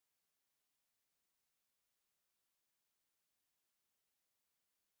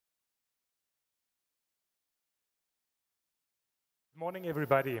Morning,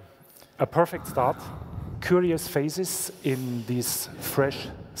 everybody. A perfect start. Curious faces in these fresh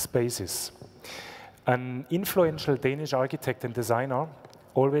spaces. An influential Danish architect and designer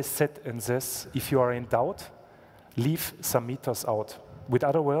always said in this, if you are in doubt, leave some meters out. With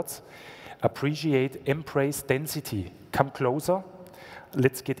other words, appreciate, embrace density. Come closer.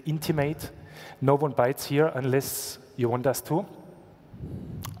 Let's get intimate. No one bites here unless you want us to.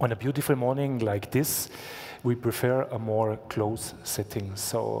 On a beautiful morning like this, we prefer a more close setting.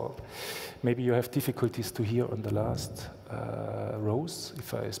 So maybe you have difficulties to hear on the last rows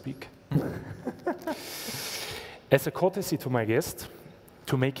if I speak. As a courtesy to my guest,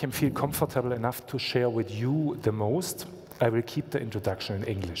 to make him feel comfortable enough to share with you the most, I will keep the introduction in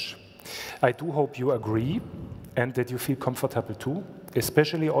English. I do hope you agree and that you feel comfortable too,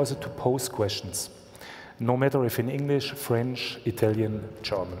 especially also to pose questions. No matter if in English, French, Italian,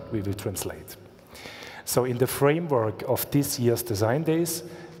 German, we will translate. So in the framework of this year's Design Days,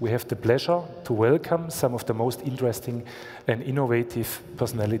 we have the pleasure to welcome some of the most interesting and innovative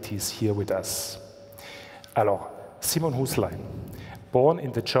personalities here with us. Alors, Simon Husslein, born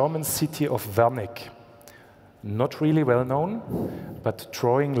in the German city of Werneck. Not really well known, but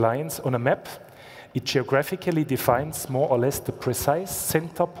drawing lines on a map, it geographically defines more or less the precise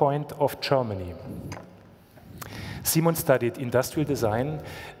center point of Germany. Simon studied industrial design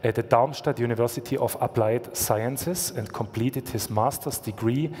at the Darmstadt University of Applied Sciences and completed his master's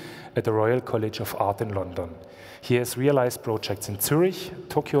degree at the Royal College of Art in London. He has realized projects in Zurich,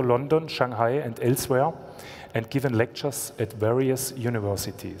 Tokyo, London, Shanghai, and elsewhere, and given lectures at various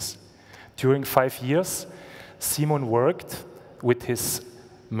universities. During 5 years, Simon worked with his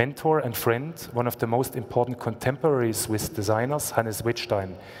mentor and friend, one of the most important contemporary Swiss designers, Hannes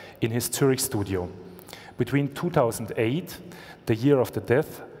Wettstein, in his Zurich studio. Between 2008, the year of the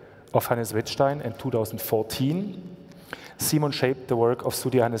death of Hannes Wettstein, and 2014, Simon shaped the work of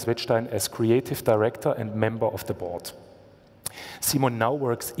Studio Hannes Wettstein as creative director and member of the board. Simon now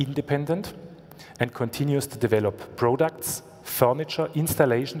works independent and continues to develop products, furniture,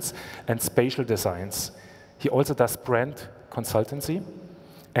 installations, and spatial designs. He also does brand consultancy,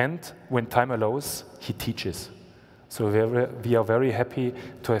 and when time allows, he teaches. So we are very happy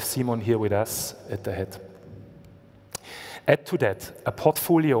to have Simon here with us at the head. Add to that a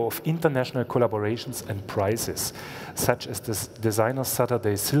portfolio of international collaborations and prizes, such as the Designer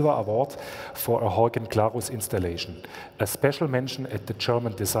Saturday Silver Award for a Horgen Clarus installation, a special mention at the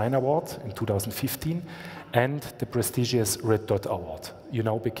German Design Award in 2015, and the prestigious Red Dot Award. You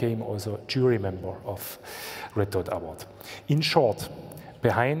now became also jury member of Red Dot Award. In short,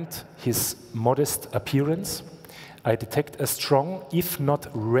 behind his modest appearance, I detect a strong, if not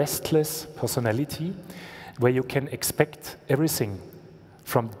restless, personality where you can expect everything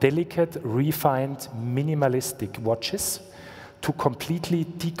from delicate, refined, minimalistic watches to completely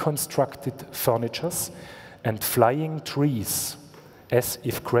deconstructed furnitures and flying trees, as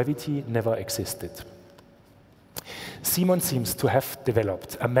if gravity never existed. Simon seems to have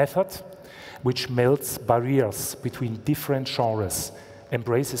developed a method which melts barriers between different genres,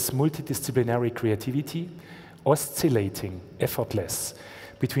 embraces multidisciplinary creativity, oscillating, effortless,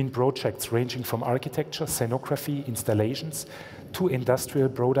 between projects ranging from architecture, scenography, installations, to industrial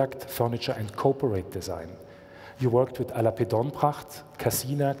product, furniture, and corporate design. You worked with à la Pedonpracht,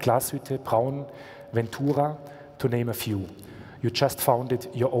 Cassina, Glashütte, Braun, Ventura, to name a few. You just founded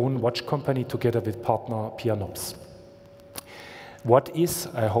your own watch company together with partner Pierre Nobs. What is,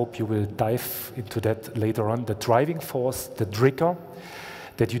 I hope you will dive into that later on, the driving force, the trigger,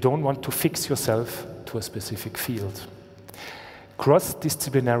 that you don't want to fix yourself to a specific field?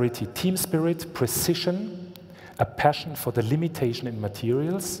 Cross-disciplinarity, team spirit, precision, a passion for the limitation in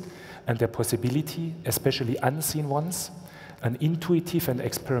materials and their possibility, especially unseen ones, an intuitive and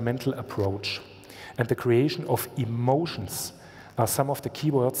experimental approach, and the creation of emotions are some of the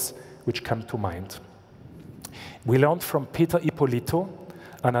keywords which come to mind. We learned from Peter Ippolito,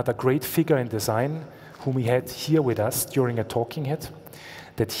 another great figure in design, whom we had here with us during a talking head,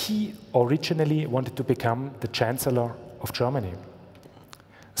 that he originally wanted to become the Chancellor of Germany.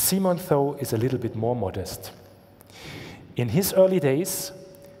 Simon, though, is a little bit more modest. In his early days,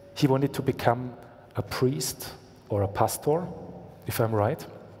 he wanted to become a priest or a pastor, if I'm right.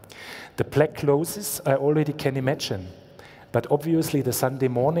 The black clothes I already can imagine, but obviously the Sunday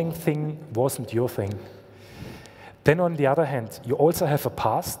morning thing wasn't your thing. Then on the other hand, you also have a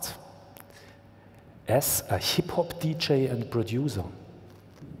past as a hip-hop DJ and producer.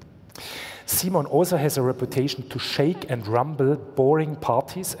 Simon also has a reputation to shake and rumble boring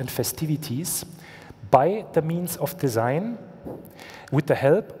parties and festivities by the means of design with the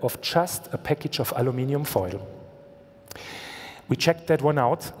help of just a package of aluminium foil. We checked that one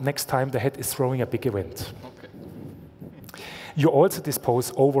out. Next time the head is throwing a big event. Okay. You also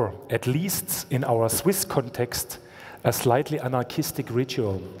dispose over, at least in our Swiss context, a slightly anarchistic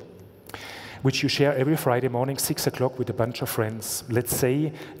ritual, which you share every Friday morning, 6 o'clock, with a bunch of friends. Let's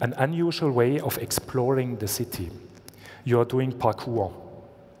say an unusual way of exploring the city. You are doing parkour.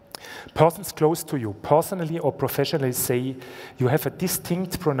 Persons close to you, personally or professionally, say you have a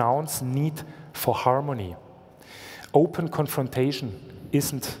distinct pronounced need for harmony. Open confrontation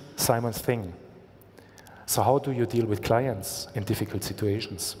isn't Simon's thing. So how do you deal with clients in difficult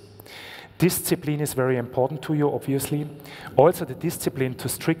situations? Discipline is very important to you, obviously. Also the discipline to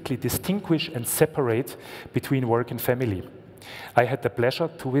strictly distinguish and separate between work and family. I had the pleasure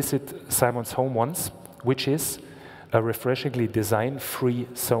to visit Simon's home once, which is a refreshingly design-free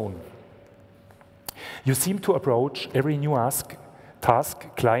zone. You seem to approach every new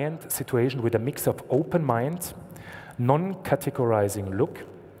task, client, situation with a mix of open mind, non-categorizing look,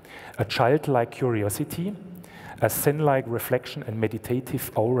 a childlike curiosity, a zen-like reflection and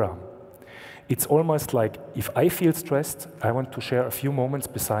meditative aura. It's almost like if I feel stressed, I want to share a few moments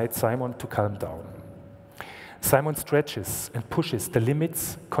beside Simon to calm down. Simon stretches and pushes the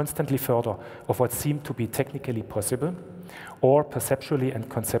limits constantly further of what seemed to be technically possible or perceptually and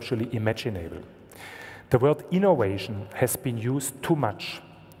conceptually imaginable. The word innovation has been used too much,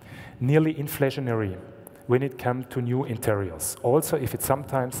 nearly inflationary, when it comes to new interiors. Also, if it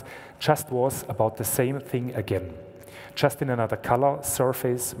sometimes just was about the same thing again, just in another color,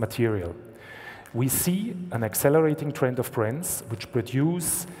 surface, material. We see an accelerating trend of brands which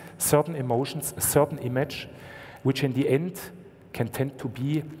produce certain emotions, a certain image, which in the end can tend to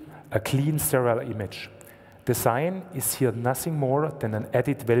be a clean, sterile image. Design is here nothing more than an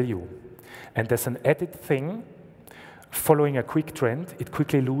added value. And as an added thing, following a quick trend, it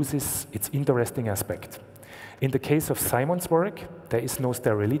quickly loses its interesting aspect. In the case of Simon's work, there is no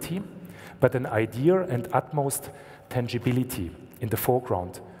sterility, but an idea and utmost tangibility in the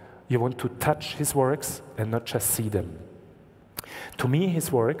foreground. You want to touch his works and not just see them. To me,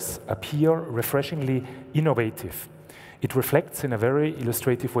 his works appear refreshingly innovative. It reflects in a very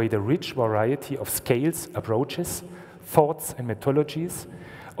illustrative way the rich variety of scales, approaches, thoughts and methodologies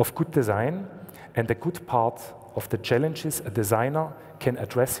of good design, and the good part of the challenges a designer can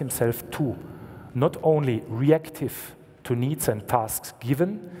address himself to, not only reactive to needs and tasks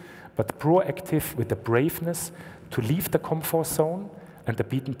given, but proactive with the braveness to leave the comfort zone and the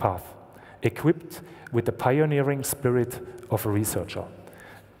beaten path, equipped with the pioneering spirit of a researcher.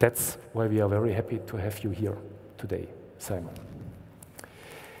 That's why we are very happy to have you here today, Simon.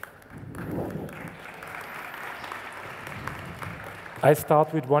 I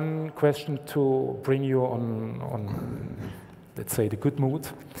start with one question to bring you on let's say, the good mood.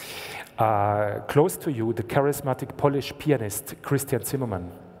 Close to you, the charismatic Polish pianist Christian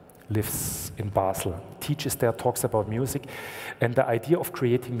Zimmermann lives in Basel, teaches there, talks about music, and the idea of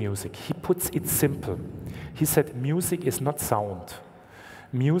creating music. He puts it simple. He said, music is not sound.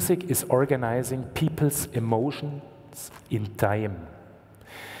 Music is organizing people's emotions in time.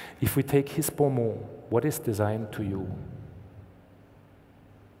 If we take his bon mot, what is design to you?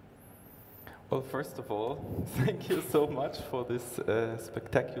 Well, first of all, thank you so much for this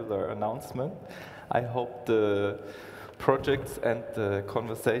spectacular announcement. I hope the projects and the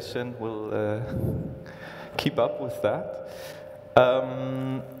conversation will keep up with that.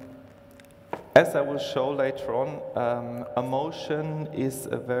 As I will show later on, emotion is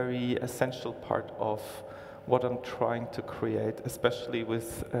a very essential part of what I'm trying to create, especially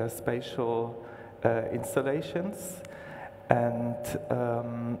with spatial installations. And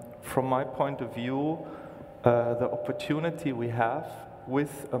from my point of view, the opportunity we have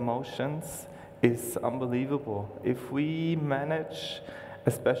with emotions is unbelievable. If we manage,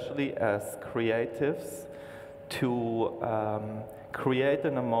 especially as creatives, to create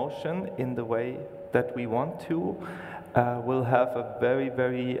an emotion in the way that we want to, we'll have a very,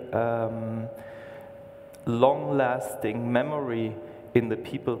 very long-lasting memory in the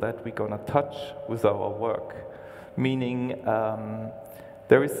people that we're gonna touch with our work. Meaning,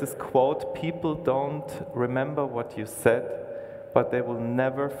 there is this quote, people don't remember what you said, but they will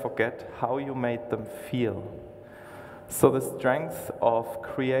never forget how you made them feel. So the strength of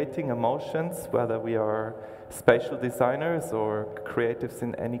creating emotions, whether we are spatial designers or creatives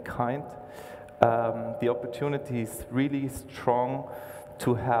in any kind, the opportunity is really strong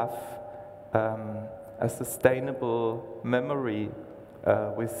to have a sustainable memory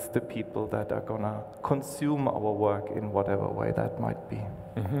with the people that are gonna consume our work in whatever way that might be.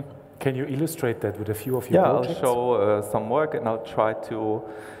 Mm-hmm. Can you illustrate that with a few of your projects? I'll show some work and I'll try to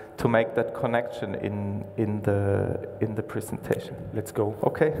to make that connection in the presentation. Let's go.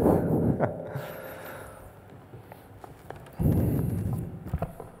 Okay.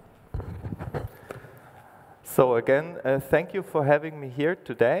 So again, thank you for having me here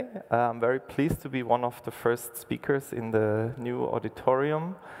today. I'm very pleased to be one of the first speakers in the new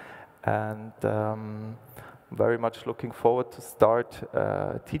auditorium, and very much looking forward to start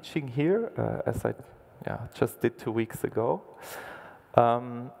teaching here, as I just did 2 weeks ago.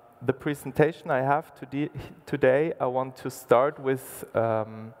 The presentation I have today, I want to start with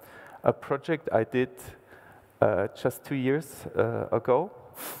a project I did just 2 years ago.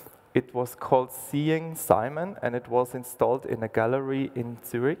 It was called Seeing Simon, and it was installed in a gallery in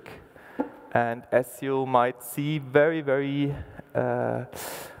Zurich. And as you might see, very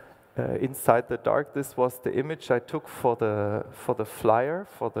inside the dark, this was the image I took for the flyer,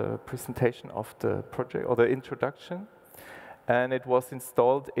 for the presentation of the project, or the introduction. And it was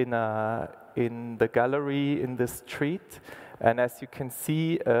installed in the gallery in the street. And as you can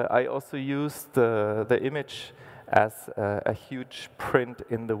see, I also used the image as a huge print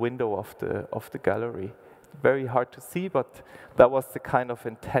in the window of the gallery. Very hard to see, but that was the kind of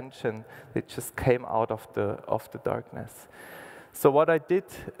intention that just came out of the darkness. So what I did,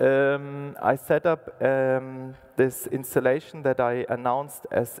 I set up this installation that I announced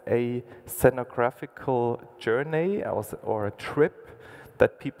as a scenographical journey or a trip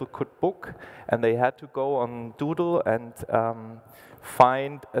that people could book, and they had to go on Doodle and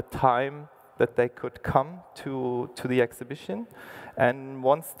find a time that they could come to the exhibition. And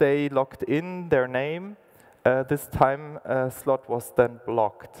once they logged in their name, this time slot was then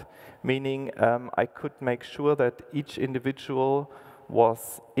blocked, meaning I could make sure that each individual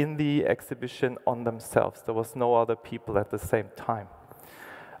was in the exhibition on themselves. There was no other people at the same time.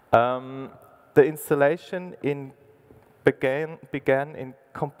 The installation began in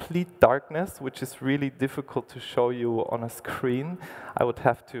complete darkness, which is really difficult to show you on a screen. I would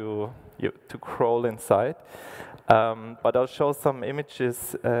have to crawl inside. But I'll show some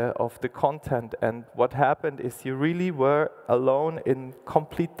images of the content. And what happened is you really were alone in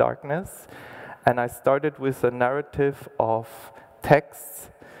complete darkness. And I started with a narrative of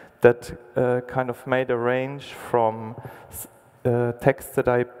texts that kind of made a range from texts that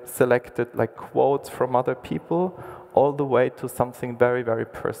I selected, like quotes from other people, all the way to something very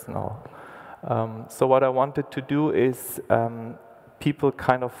personal. So what I wanted to do is people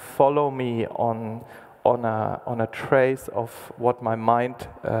kind of follow me on a trace of what my mind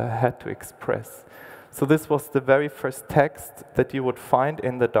had to express. So this was the very first text that you would find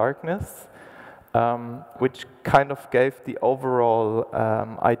in the darkness, which kind of gave the overall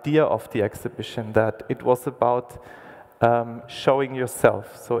idea of the exhibition, that it was about showing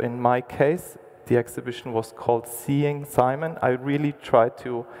yourself. So in my case, the exhibition was called Seeing Simon. I really tried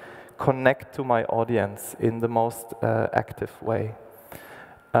to connect to my audience in the most active way.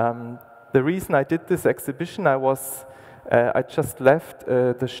 The reason I did this exhibition, I just left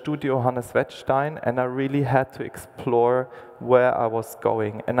the Studio Hannes Wettstein, and I really had to explore where I was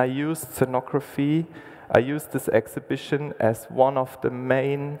going. And I used scenography, I used this exhibition as one of the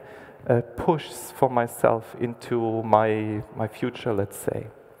main pushes for myself into my future, let's say.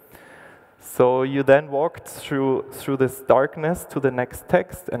 So you then walked through this darkness to the next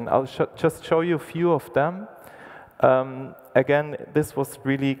text, and I'll just show you a few of them. Again, this was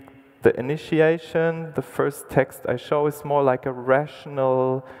really the initiation. The first text I show is more like a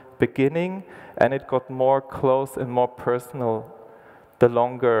rational beginning, and it got more close and more personal the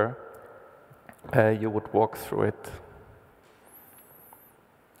longer you would walk through it.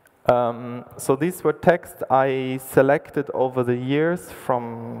 So these were texts I selected over the years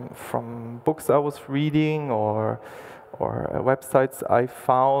from books I was reading or websites I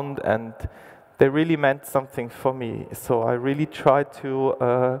found, and they really meant something for me. So I really tried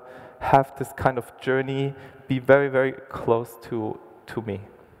to have this kind of journey be very close to me.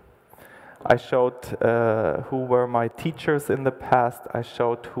 I showed who were my teachers in the past. I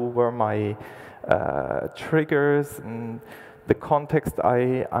showed who were my triggers and the context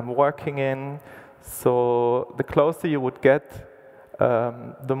I'm working in. So the closer you would get,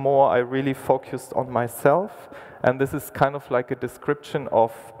 the more I really focused on myself. And this is kind of like a description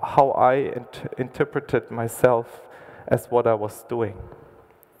of how I interpreted myself as what I was doing.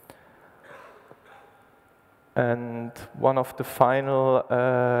 And one of the final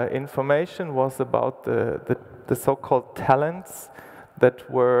information was about the so-called talents that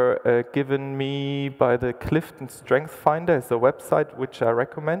were given me by the Clifton Strength Finder. It's a website which I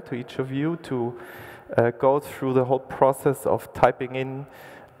recommend to each of you to go through the whole process of typing in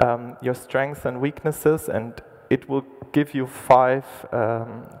your strengths and weaknesses, and it will give you 5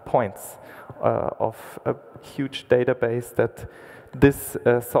 points of a huge database that this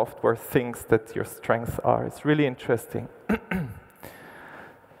software thinks that your strengths are. It's really interesting.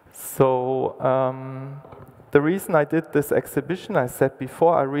 So the reason I did this exhibition, I said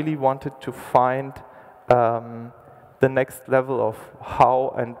before, I really wanted to find the next level of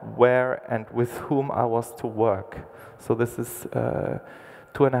how and where and with whom I was to work. So this is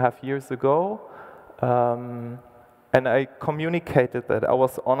 2.5 years ago. And I communicated that. I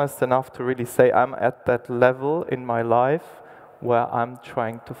was honest enough to really say I'm at that level in my life where I'm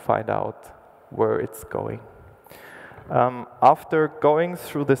trying to find out where it's going. After going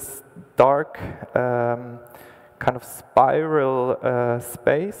through this dark kind of spiral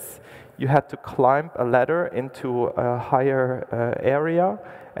space, you had to climb a ladder into a higher area,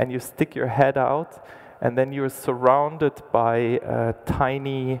 and you stick your head out, and then you're surrounded by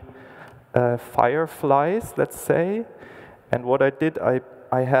tiny fireflies, let's say. And what I did, I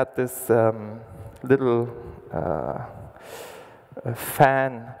had this little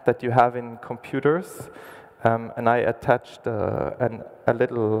fan that you have in computers, and I attached a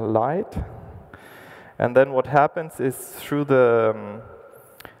little light. And then what happens is through the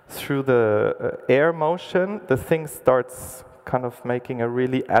air motion, the thing starts kind of making a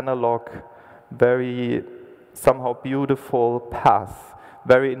really analog, very somehow beautiful path,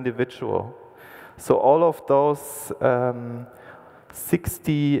 very individual. So all of those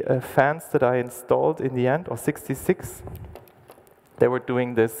 60 fans that I installed in the end, or 66, they were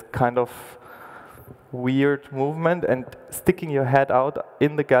doing this kind of weird movement and sticking your head out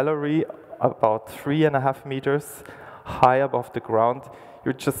in the gallery about 3.5 meters high above the ground.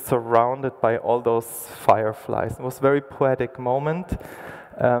 You're just surrounded by all those fireflies. It was a very poetic moment,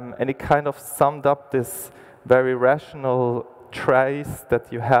 and it kind of summed up this very rational trace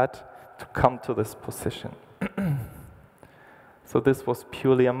that you had to come to this position. So this was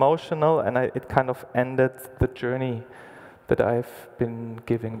purely emotional, and it kind of ended the journey that I've been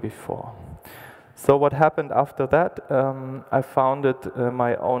giving before. So what happened after that? I founded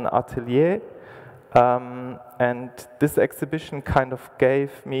my own atelier, and this exhibition kind of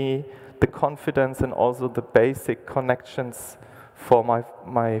gave me the confidence and also the basic connections for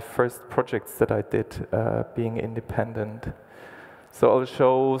my first projects that I did being independent. So I'll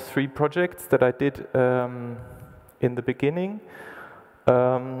show 3 projects that I did in the beginning.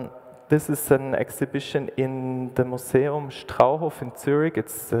 This is an exhibition in the Museum Strauhof in Zurich.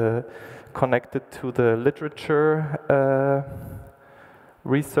 It's connected to the literature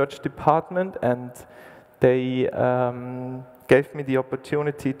research department, and they gave me the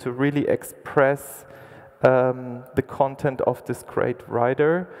opportunity to really express the content of this great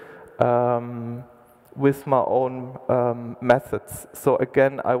writer with my own methods. So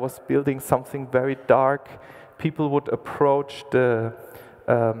again, I was building something very dark. People would approach the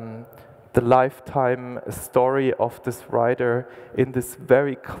lifetime story of this writer in this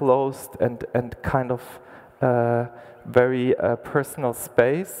very closed and kind of very personal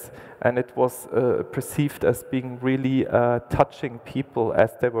space, and it was perceived as being really touching people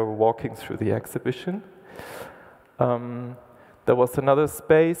as they were walking through the exhibition. There was another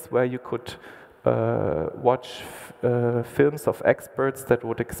space where you could watch films of experts that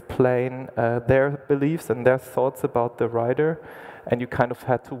would explain their beliefs and their thoughts about the writer, and you kind of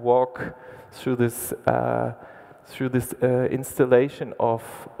had to walk through this installation of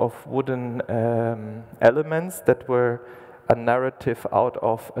wooden elements that were a narrative out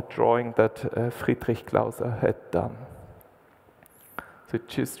of a drawing that Friedrich Glauser had done. So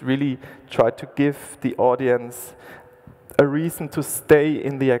just really try to give the audience a reason to stay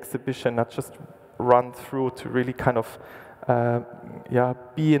in the exhibition, not just run through, to really kind of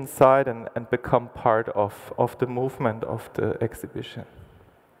be inside and become part of the movement of the exhibition.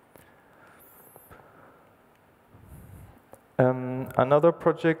 Another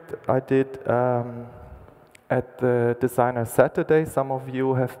project I did at the Designer Saturday, some of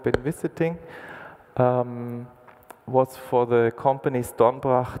you have been visiting, was for the companies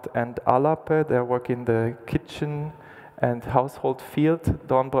Dornbracht and Alape. They work in the kitchen and household field.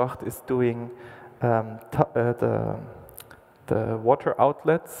 Dornbracht is doing the water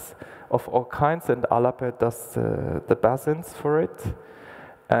outlets of all kinds, and Alape does the basins for it.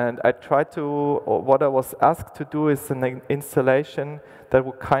 And I tried to, or what I was asked to do is an installation that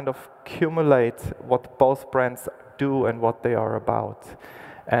would kind of accumulate what both brands do and what they are about.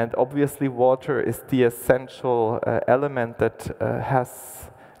 And obviously water is the essential element that has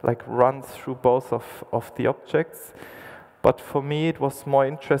run through both of the objects. But for me it was more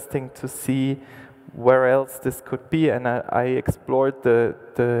interesting to see where else this could be, and I explored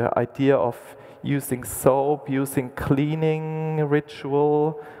the idea of using soap, using cleaning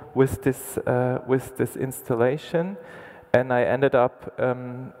ritual with this installation. And I ended up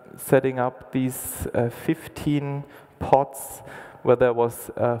setting up these 15 pots where there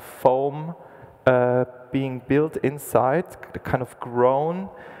was foam being built inside, kind of grown,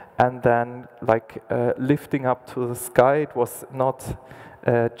 and then like lifting up to the sky. It was not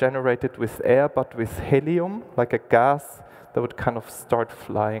generated with air, but with helium, like a gas that would kind of start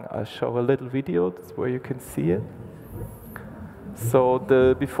flying. I'll show a little video where you can see it. So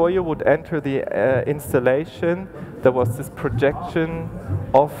before you would enter the installation, there was this projection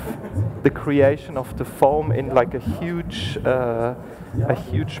of the creation of the foam in like a huge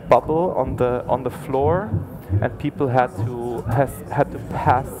bubble on the floor, and people had to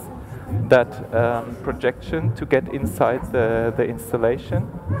pass that projection to get inside the installation.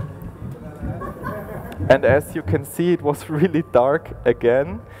 And as you can see, it was really dark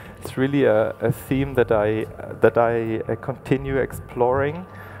again. It's really a theme that I continue exploring.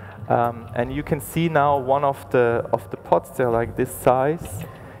 And you can see now one of the pots. They're like this size.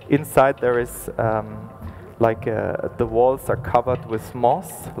 Inside there is the walls are covered with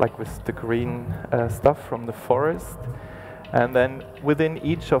moss, like with the green stuff from the forest. And then within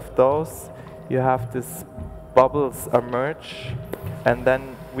each of those, you have these bubbles emerge. And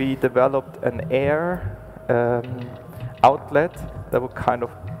then we developed an air outlet that would kind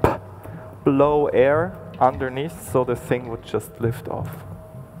of blow air underneath, so the thing would just lift off.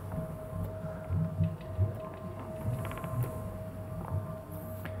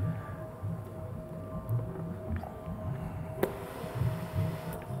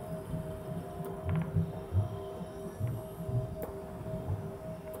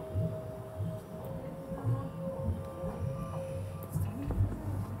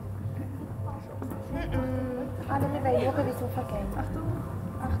 Wir wollen schauen, wie es hochgeht. Achtung,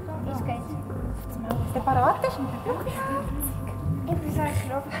 Achtung, es geht. Ist der parat? Ich bin so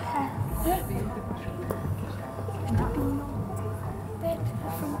erschrocken. Dort,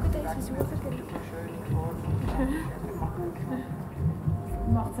 von der ist super.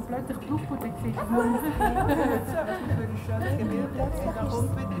 Macht sie plötzlich Blut und dann siehst du es. Das ist ein schönes Gebild. Da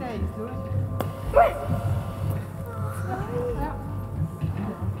kommt wieder eins. Schau.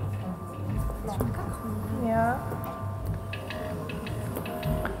 Ja.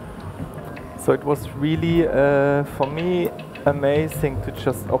 So it was really, for me, amazing to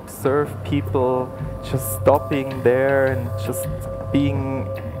just observe people just stopping there and just being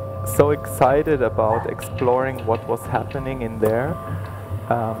so excited about exploring what was happening in there.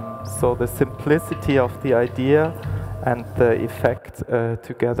 So the simplicity of the idea and the effect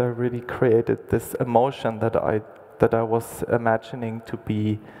together really created this emotion that I was imagining to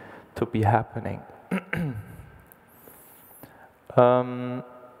be happening.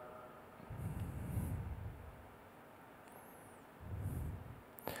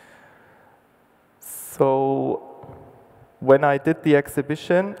 So when I did the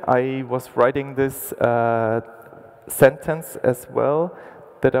exhibition, I was writing this sentence as well,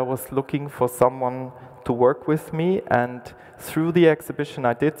 that I was looking for someone to work with me, and through the exhibition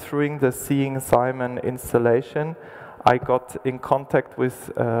I did, through the Seeing Simon installation, I got in contact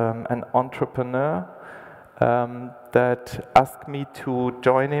with an entrepreneur that asked me to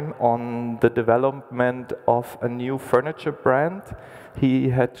join him on the development of a new furniture brand. He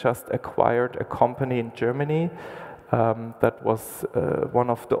had just acquired a company in Germany that was one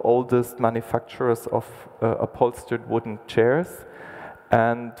of the oldest manufacturers of upholstered wooden chairs.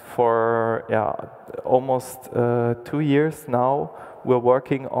 And for almost 2 years now, we're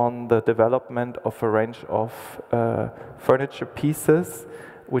working on the development of a range of furniture pieces,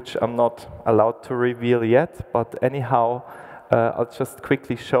 which I'm not allowed to reveal yet, but anyhow, I'll just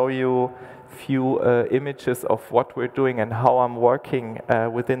quickly show you a few images of what we're doing and how I'm working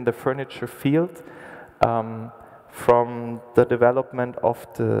within the furniture field. From the development of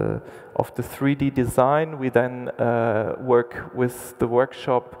the 3D design, we then work with the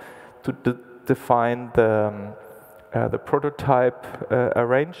workshop to define the prototype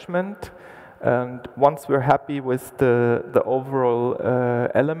arrangement. And once we're happy with the overall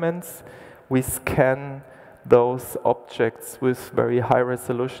elements, we scan those objects with very high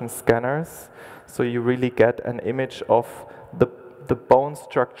resolution scanners. So you really get an image of the bone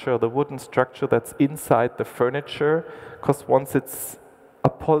structure, the wooden structure that's inside the furniture, because once it's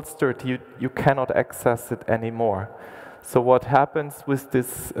upholstered, you cannot access it anymore. So what happens with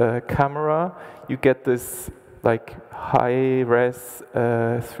this camera, you get this like high-res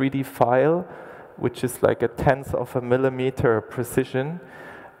 3D file, which is like 1/10 of a millimeter precision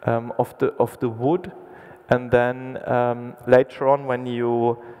of the wood, and then later on, when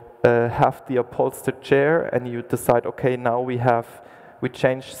you have the upholstered chair, and you decide, okay, now we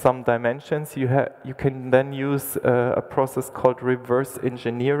change some dimensions. You can then use a process called reverse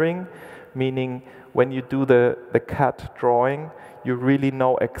engineering, meaning when you do the CAD drawing, you really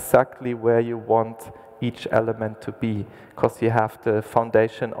know exactly where you want each element to be, because you have the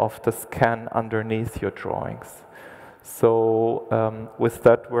foundation of the scan underneath your drawings. So with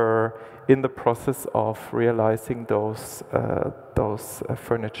that, we're in the process of realizing those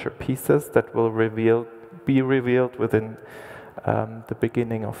furniture pieces that will be revealed within the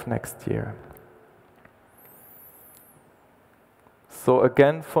beginning of next year. So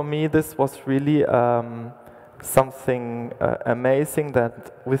again, for me, this was really something amazing,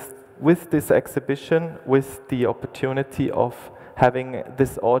 that with this exhibition, with the opportunity of having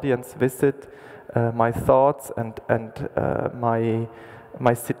this audience visit my thoughts and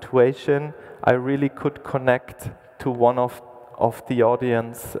my situation, I really could connect to one of the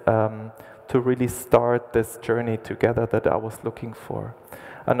audience to really start this journey together that I was looking for.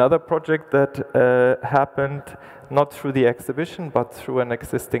 Another project that happened not through the exhibition, but through an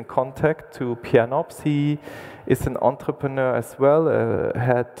existing contact to Pierre Nobs. He is an entrepreneur as well,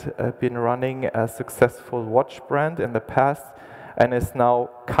 had been running a successful watch brand in the past, and is now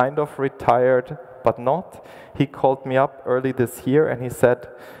kind of retired, but not. He called me up early this year and he said,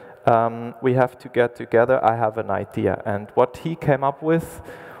 we have to get together, I have an idea. And what he came up with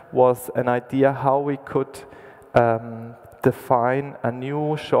was an idea how we could define a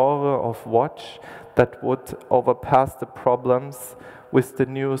new genre of watch that would overpass the problems with the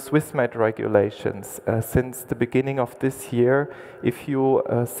new Swiss-made regulations. Since the beginning of this year, if you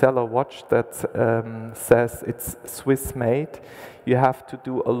sell a watch that says it's Swiss-made, you have to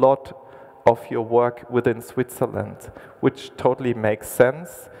do a lot of your work within Switzerland, which totally makes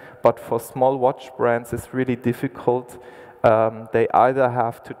sense, but for small watch brands it's really difficult. They either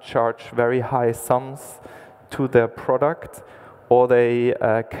have to charge very high sums to their product, or they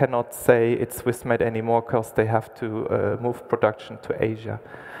cannot say it's Swiss-made anymore because they have to move production to Asia.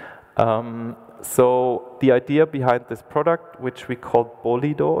 So the idea behind this product, which we called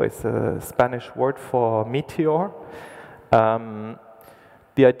Bolido, is a Spanish word for meteor.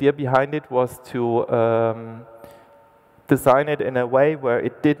 The idea behind it was to design it in a way where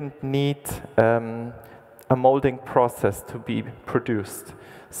it didn't need a molding process to be produced.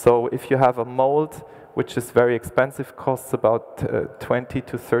 So if you have a mold, which is very expensive, costs about 20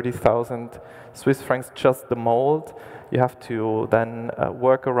 to 30,000 Swiss francs just the mold. You have to then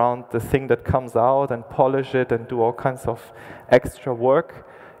work around the thing that comes out and polish it and do all kinds of extra work.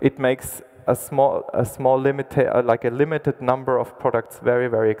 It makes a limited number of products very,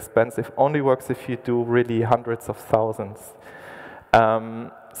 very expensive. Only works if you do really hundreds of thousands.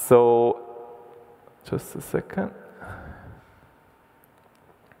 So just a second.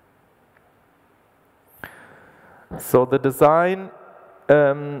 So the design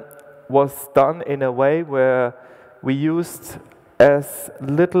was done in a way where we used as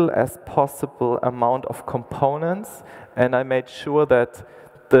little as possible amount of components, and I made sure that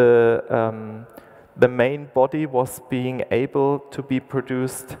the main body was being able to be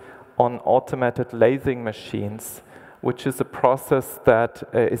produced on automated lasing machines, which is a process that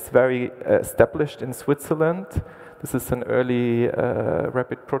is very established in Switzerland. This is an early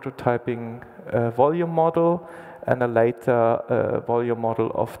rapid prototyping volume model, and a later volume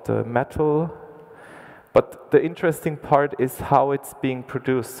model of the metal. But the interesting part is how it's being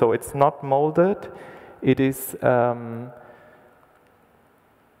produced. So it's not molded, it is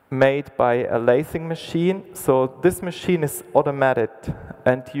made by a lasing machine. So this machine is automated,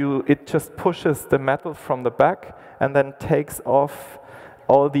 and it just pushes the metal from the back and then takes off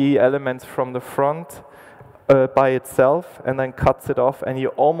all the elements from the front by itself and then cuts it off, and you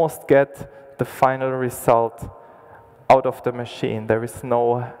almost get the final result out of the machine. There is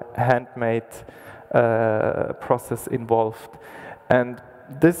no handmade process involved. And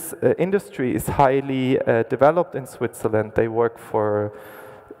this industry is highly developed in Switzerland. They work for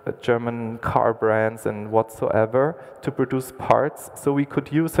German car brands and whatsoever to produce parts. So we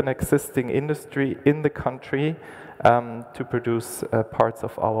could use an existing industry in the country to produce parts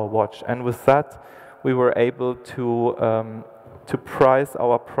of our watch. And with that, we were able to price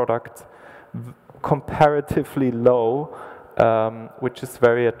our product comparatively low, which is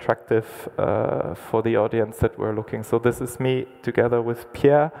very attractive for the audience that we're looking. So this is me together with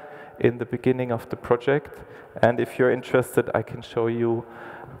Pierre in the beginning of the project. And if you're interested, I can show you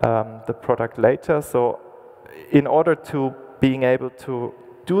the product later. So in order to being able to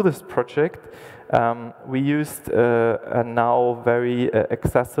do this project, we used a now very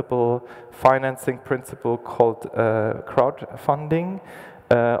accessible financing principle called crowdfunding.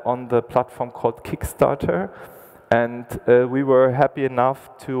 on the platform called Kickstarter. And we were happy enough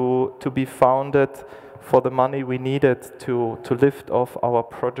to be founded for the money we needed to lift off our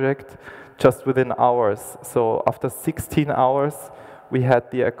project just within hours. So after 16 hours, we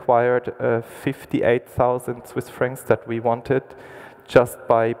had the acquired 58,000 Swiss francs that we wanted just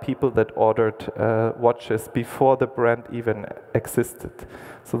by people that ordered watches before the brand even existed.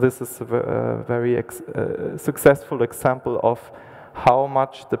 So this is a very successful example of how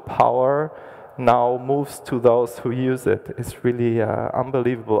much the power now moves to those who use it. It's really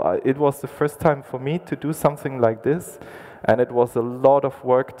unbelievable. It was the first time for me to do something like this, and it was a lot of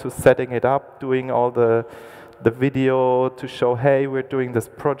work to setting it up, doing all the video to show, hey, we're doing this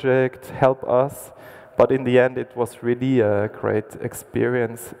project, help us. But in the end, it was really a great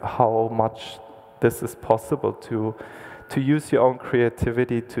experience how much this is possible to use your own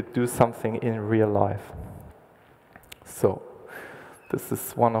creativity to do something in real life. So this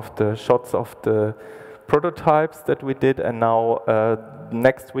is one of the shots of the prototypes that we did, and now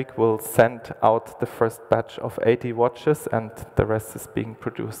next week we'll send out the first batch of 80 watches, and the rest is being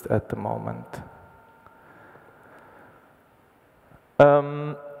produced at the moment.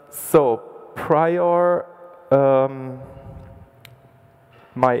 So prior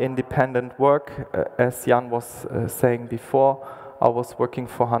my independent work, as Jan was saying before, I was working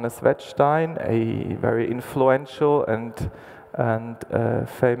for Hannes Wettstein, a very influential and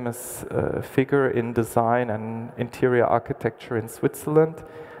famous figure in design and interior architecture in Switzerland.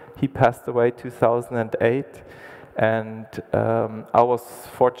 He passed away in 2008, and I was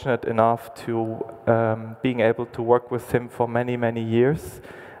fortunate enough to being able to work with him for many, many years,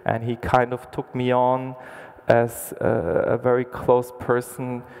 and he kind of took me on as a very close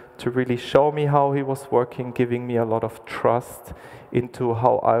person to really show me how he was working, giving me a lot of trust into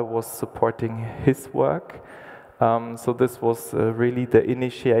how I was supporting his work. So this was really the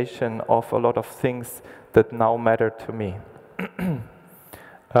initiation of a lot of things that now matter to me.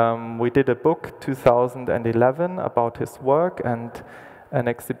 We did a book 2011 about his work and an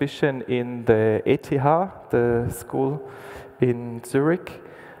exhibition in the ETH, the school in Zurich,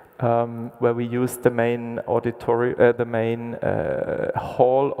 where we used the main auditorium, the main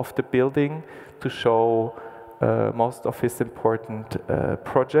hall of the building to show most of his important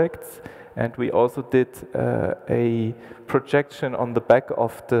projects. And we also did a projection on the back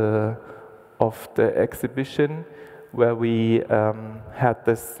of the exhibition, where we had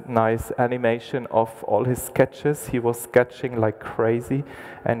this nice animation of all his sketches. He was sketching like crazy,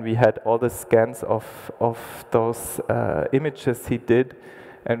 and we had all the scans of those images he did,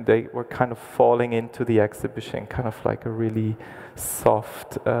 and they were kind of falling into the exhibition, kind of like a really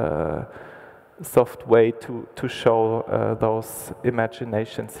soft way to show those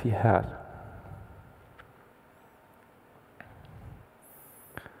imaginations he had.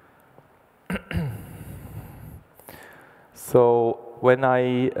 So when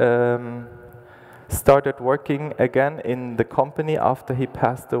I started working again in the company after he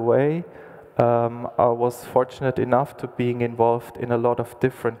passed away, I was fortunate enough to being involved in a lot of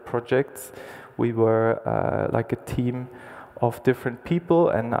different projects. We were like a team of different people,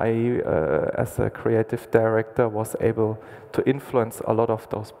 and I, as a creative director, was able to influence a lot of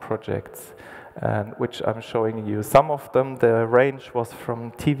those projects, and which I'm showing you. Some of them, the range was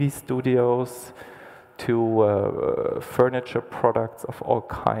from TV studios to furniture products of all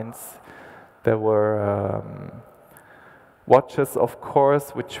kinds. There were watches, of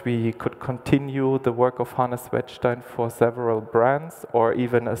course, which we could continue the work of Hannes Wettstein for several brands, or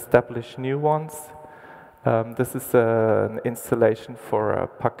even establish new ones. This is an installation for a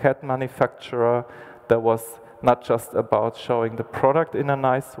parquet manufacturer that was not just about showing the product in a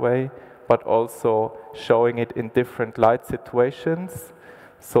nice way, but also showing it in different light situations.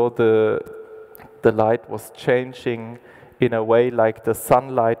 So the light was changing in a way like the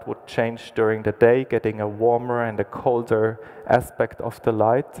sunlight would change during the day, getting a warmer and a colder aspect of the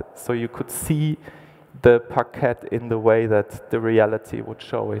light. So you could see the parquet in the way that the reality would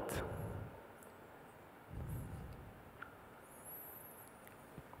show it.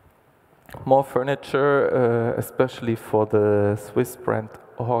 More furniture, especially for the Swiss brand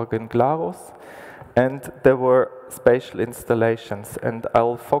Horgen Glaros. And there were spatial installations, and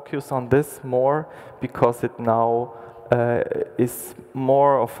I'll focus on this more because it now is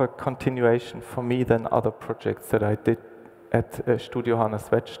more of a continuation for me than other projects that I did at Studio Hannes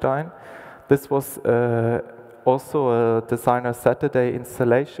Wettstein. This was also a Designer Saturday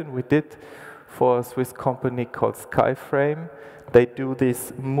installation we did for a Swiss company called Skyframe. They do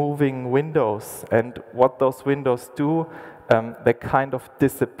these moving windows, and what those windows do, they kind of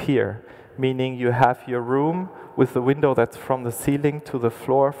disappear. meaning you have your room with the window that's from the ceiling to the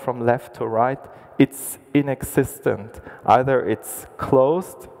floor, from left to right. It's inexistent. Either it's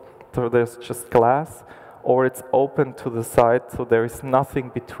closed, so there's just glass, or it's open to the side, so there is nothing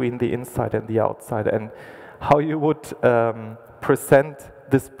between the inside and the outside. And how you would present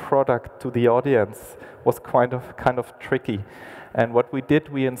this product to the audience was kind of tricky. And what we did,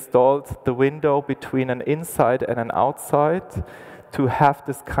 we installed the window between an inside and an outside to have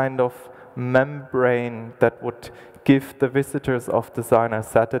this kind of membrane that would give the visitors of Designer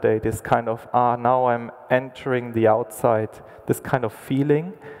Saturday this kind of, now I'm entering the outside, this kind of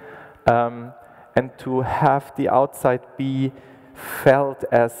feeling. And to have the outside be felt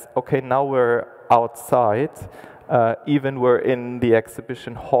as, okay, now we're outside, even we're in the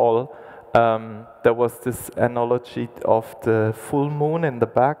exhibition hall. There was this analogy of the full moon in the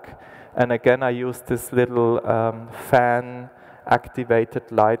back, and again I used this little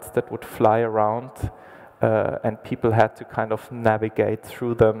fan-activated lights that would fly around, and people had to kind of navigate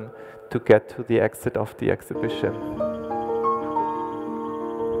through them to get to the exit of the exhibition.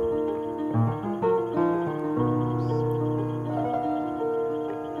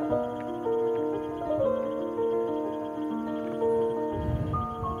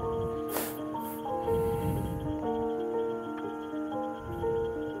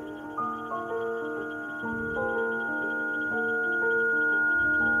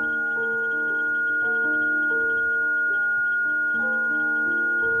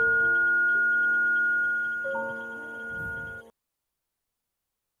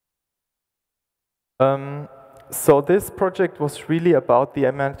 So this project was really about the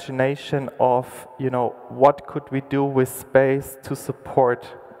imagination of, what could we do with space to support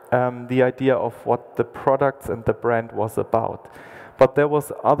the idea of what the products and the brand was about. But there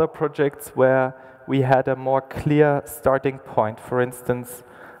was other projects where we had a more clear starting point. For instance,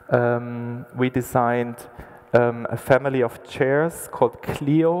 we designed a family of chairs called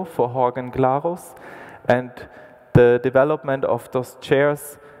Clio for Horgen Glarus, and the development of those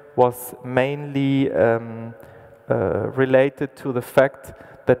chairs was mainly related to the fact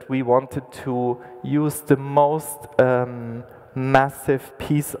that we wanted to use the most massive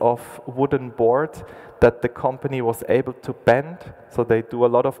piece of wooden board that the company was able to bend. So they do a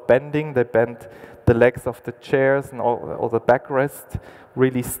lot of bending. They bend the legs of the chairs and all the backrest,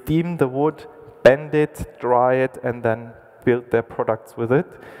 really steam the wood, bend it, dry it, and then build their products with it.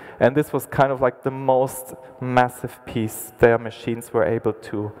 And this was kind of like the most massive piece their machines were able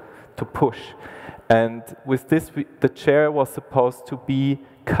to push. And with this, the chair was supposed to be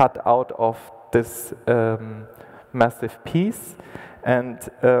cut out of this massive piece. And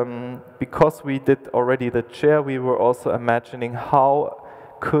because we did already the chair, we were also imagining how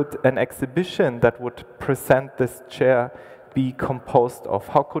could an exhibition that would present this chair be composed of?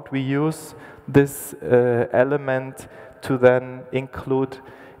 How could we use this element to then include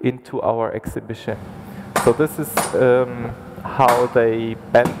into our exhibition? So this is how they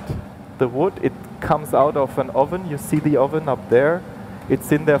bent the wood. It comes out of an oven. You see the oven up there.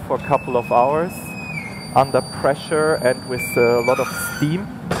 It's in there for a couple of hours under pressure and with a lot of steam.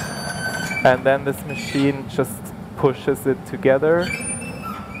 And then this machine just pushes it together.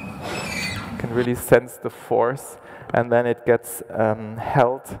 You can really sense the force. And then it gets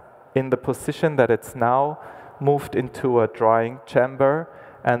held in the position that it's now, moved into a drying chamber,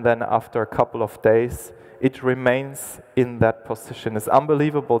 and then after a couple of days it remains in that position. It's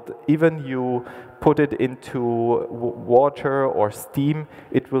unbelievable. Even you put it into water or steam,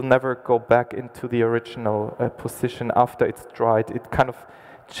 it will never go back into the original position after it's dried. It kind of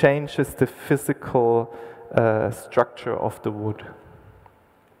changes the physical structure of the wood.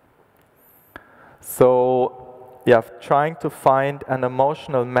 So, yeah, trying to find an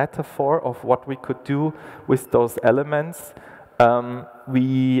emotional metaphor of what we could do with those elements.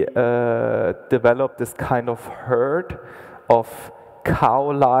 We developed this kind of herd of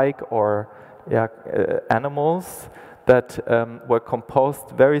cow-like or animals that were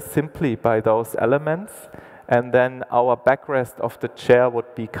composed very simply by those elements, and then our backrest of the chair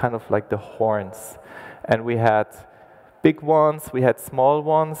would be kind of like the horns. And we had big ones, we had small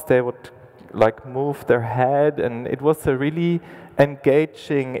ones, they would like move their head, and it was a really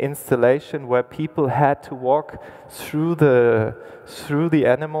engaging installation where people had to walk through the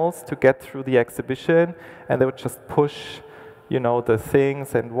animals to get through the exhibition, and they would just push, the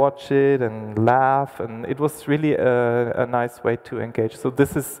things and watch it and laugh, and it was really a nice way to engage. So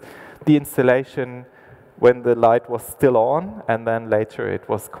this is the installation when the light was still on, and then later it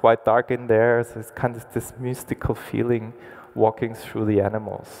was quite dark in there, so it's kind of this mystical feeling walking through the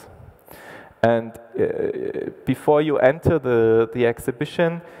animals. And before you enter the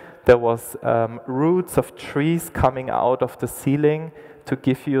exhibition, there was roots of trees coming out of the ceiling to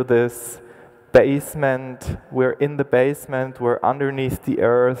give you this basement. We're in the basement, we're underneath the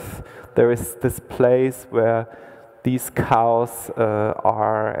earth. There is this place where these cows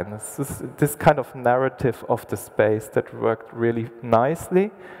are, and this kind of narrative of the space that worked really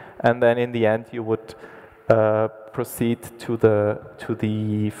nicely. And then in the end, you would proceed to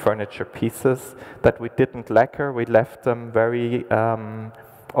the furniture pieces that we didn't lacquer. We left them very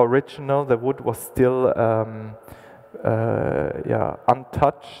original. The wood was still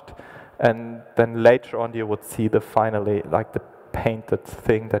untouched, and then later on you would see the finally like the painted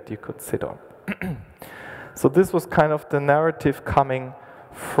thing that you could sit on. So this was kind of the narrative coming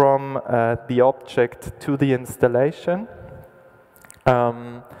from the object to the installation.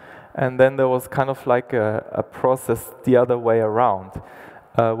 And then there was kind of like a process the other way around.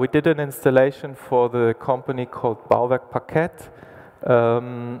 We did an installation for the company called Bauwerk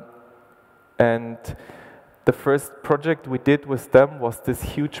and the first project we did with them was this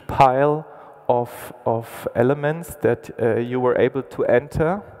huge pile of elements that you were able to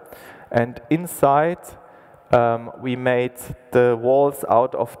enter. And inside, we made the walls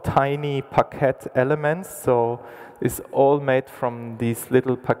out of tiny parquet elements. So it's all made from these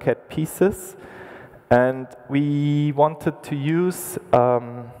little parquet pieces. And we wanted to use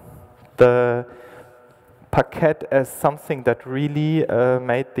the parquet as something that really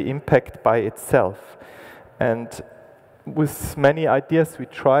made the impact by itself. And with many ideas we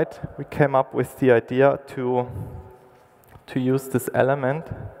tried, we came up with the idea to use this element.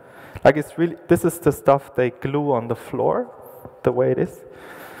 Like it's really, this is the stuff they glue on the floor, the way it is.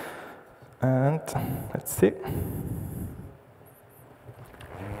 And let's see.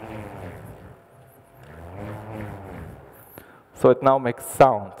 So it now makes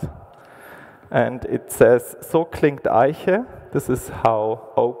sound. And it says, so klingt Eiche. This is how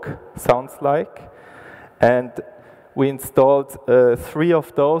oak sounds like. And we installed 3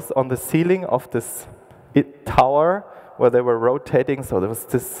 of those on the ceiling of this tower where they were rotating. So there was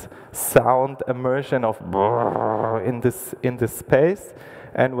this sound immersion of in this space.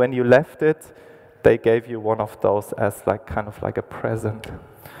 And when you left it, they gave you one of those as like kind of like a present.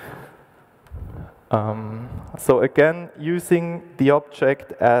 So again, using the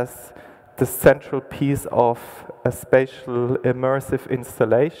object as the central piece of a spatial immersive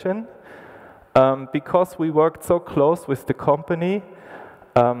installation. Because we worked so close with the company,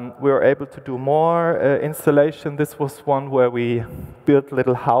 we were able to do more installation. This was one where we built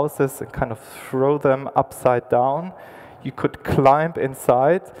little houses and kind of throw them upside down. You could climb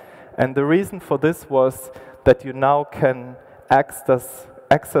inside, and the reason for this was that you now can access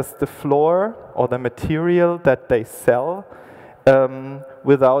the floor or the material that they sell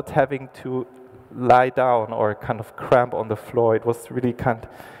without having to lie down or kind of cramp on the floor. It was really kind of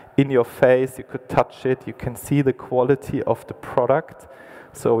in your face, you could touch it, you can see the quality of the product.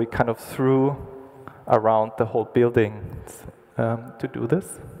 So we kind of threw around the whole building to do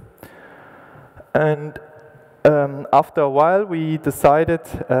this. And after a while, we decided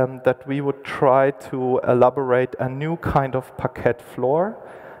that we would try to elaborate a new kind of parquet floor,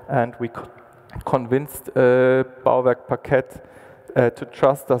 and we convinced Bauwerk Parquet to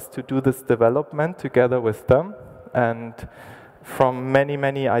trust us to do this development together with them. And from many,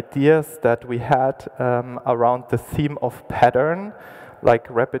 many ideas that we had around the theme of pattern, like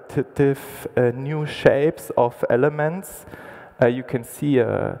repetitive new shapes of elements, you can see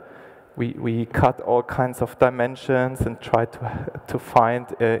we cut all kinds of dimensions and tried to find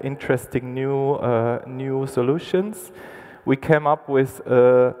interesting new solutions. We came up with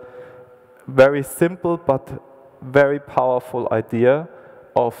a very simple but very powerful idea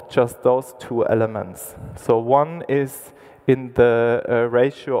of just those 2 elements. So one is in the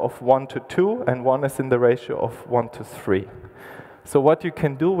ratio of 1 to 2, and one is in the ratio of 1 to 3. So what you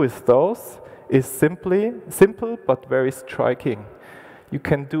can do with those is simple but very striking. You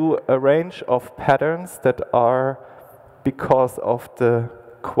can do a range of patterns that are, because of the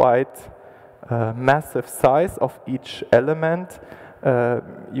quite massive size of each element,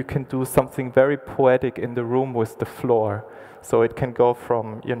 you can do something very poetic in the room with the floor. So it can go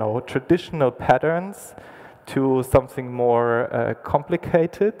from, you know, traditional patterns to something more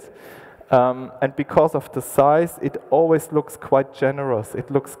complicated. And because of the size, it always looks quite generous.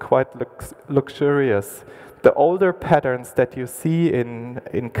 It looks quite luxurious. The older patterns that you see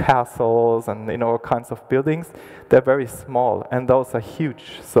in castles and in all kinds of buildings, they're very small, and those are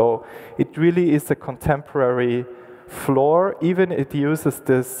huge. So it really is a contemporary floor, even it uses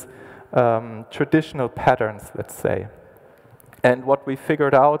this traditional patterns, let's say. And what we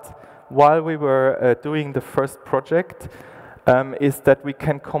figured out while we were doing the first project, is that we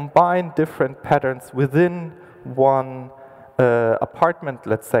can combine different patterns within one apartment,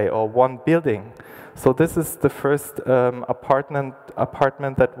 let's say, or one building. So this is the first apartment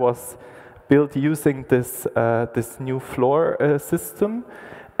that was built using this new floor system.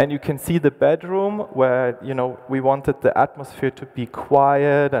 And you can see the bedroom where, you know, we wanted the atmosphere to be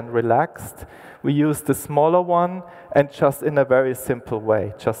quiet and relaxed. We used the smaller one, and just in a very simple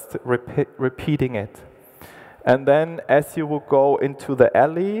way, just repeating it. And then as you would go into the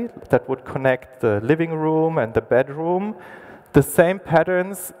alley that would connect the living room and the bedroom, the same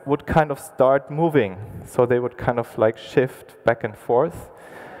patterns would kind of start moving. So they would kind of like shift back and forth.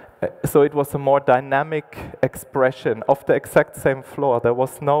 So it was a more dynamic expression of the exact same floor. There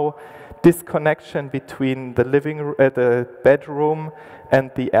was no disconnection between the the bedroom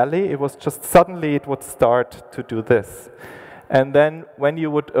and the alley. It was just suddenly it would start to do this. And then when you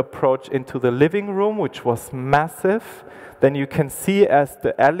would approach into the living room, which was massive, then you can see as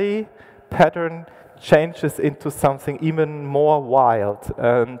the alley pattern changes into something even more wild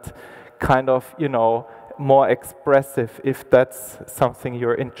and kind of, you know, more expressive, if that's something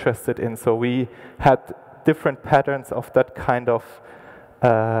you're interested in. So we had different patterns of that kind of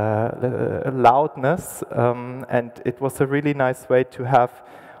loudness, and it was a really nice way to have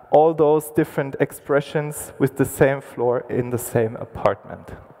all those different expressions with the same floor in the same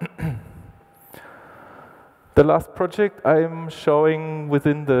apartment. The last project I'm showing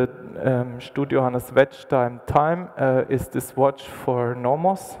within the Studio Hannes Wettstein time is this watch for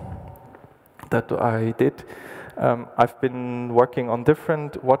Nomos that I did. I've been working on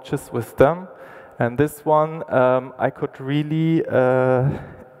different watches with them, and this one I could really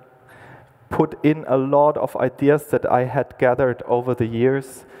put in a lot of ideas that I had gathered over the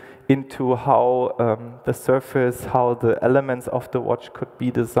years into how the surface, how the elements of the watch could be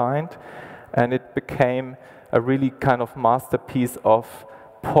designed, and it became a really kind of masterpiece of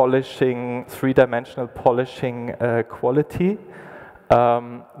polishing, three-dimensional polishing quality,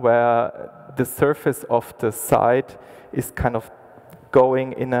 where the surface of the side is kind of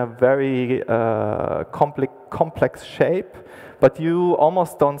going in a very complex shape, but you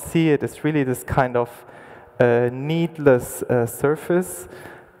almost don't see it. It's really this kind of needless surface,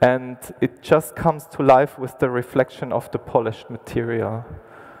 and it just comes to life with the reflection of the polished material.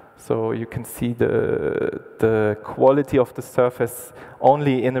 So you can see the quality of the surface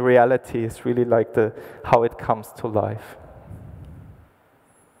only in reality is really like how it comes to life.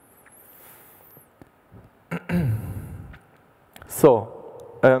 So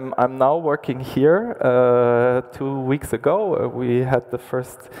I'm now working here. 2 weeks ago we had the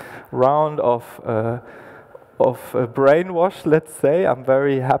first round of brainwash, let's say. I'm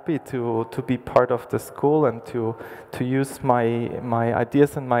very happy to be part of the school and to use my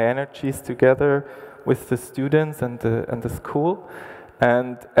ideas and my energies together with the students and the school.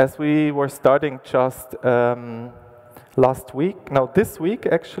 And as we were starting just this week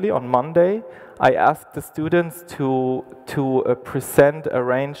actually, on Monday, I asked the students to present a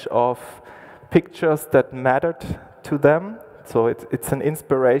range of pictures that mattered to them. So it's an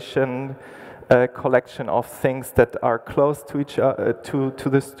inspiration collection of things that are close to to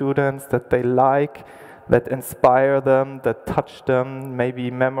the students, that they like, that inspire them, that touch them, maybe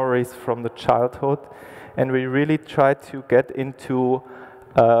memories from the childhood. And we really try to get into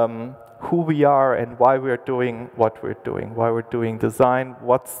who we are and why we're doing what we're doing, why we're doing design,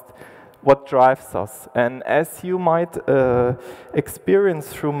 what drives us. And as you might experience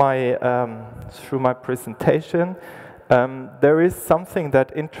through my presentation, there is something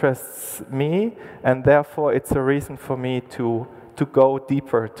that interests me, and therefore it's a reason for me to go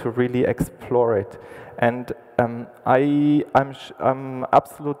deeper, to really explore it. And I'm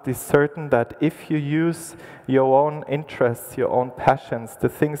absolutely certain that if you use your own interests, your own passions, the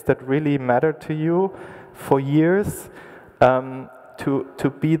things that really matter to you for years, to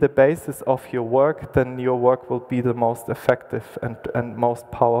be the basis of your work, then your work will be the most effective and most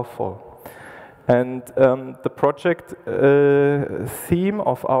powerful. And the project theme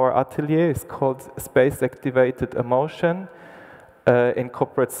of our atelier is called Space Activated Emotion in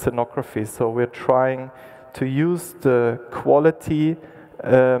Corporate Scenography. So we're trying to use the quality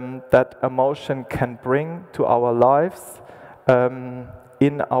that emotion can bring to our lives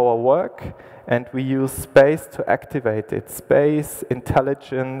in our work, and we use space to activate it. Space,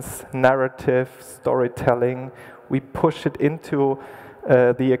 intelligence, narrative, storytelling. We push it into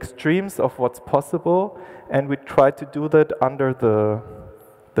the extremes of what's possible, and we try to do that under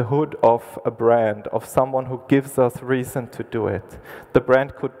the hood of a brand, of someone who gives us reason to do it. The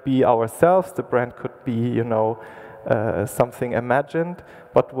brand could be ourselves, the brand could be, you know, something imagined,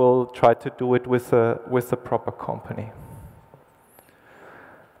 but we'll try to do it with a proper company.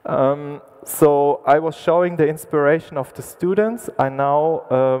 So I was showing the inspiration of the students. I now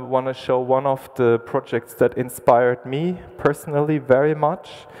want to show one of the projects that inspired me personally very much.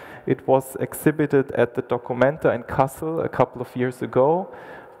 It was exhibited at the Documenta in Kassel a couple of years ago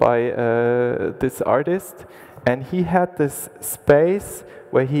by this artist. And he had this space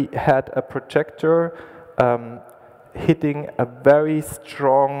where he had a projector hitting a very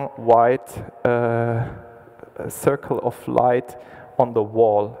strong white circle of light on the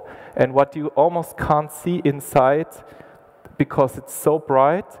wall. And what you almost can't see inside, because it's so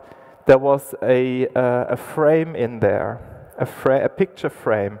bright, there was a frame in there, a picture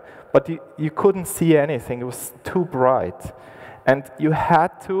frame, but you couldn't see anything. It was too bright. And you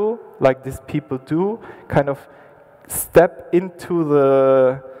had to, like these people do, kind of step into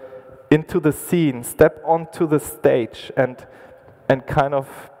the scene, step onto the stage, and kind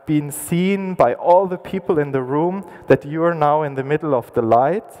of being seen by all the people in the room that you are now in the middle of the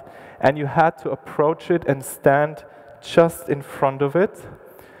light, and you had to approach it and stand just in front of it,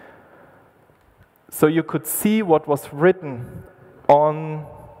 so you could see what was written on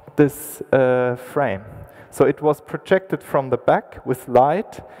this frame. So it was projected from the back with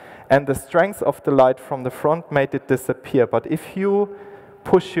light, and the strength of the light from the front made it disappear. But if you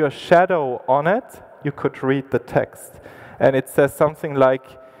push your shadow on it, you could read the text. And it says something like,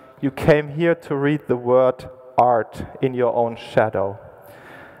 you came here to read the word art in your own shadow.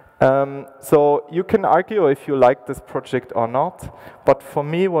 So you can argue if you like this project or not, but for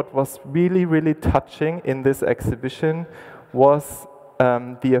me what was really, really touching in this exhibition was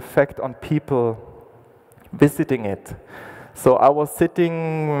the effect on people visiting it. So I was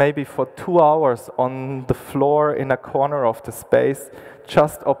sitting maybe for 2 hours on the floor in a corner of the space,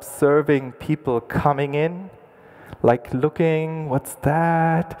 just observing people coming in, like looking, what's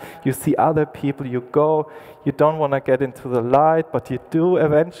that? You see other people, you go, you don't want to get into the light, but you do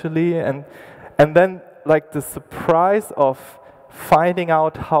eventually, and then like the surprise of finding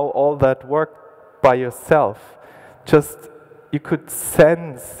out how all that worked by yourself. Just, you could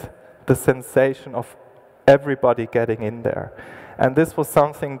sense the sensation of everybody getting in there. And this was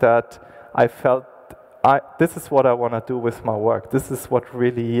something that I felt, this is what I want to do with my work. This is what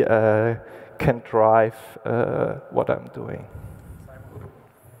really can drive what I'm doing.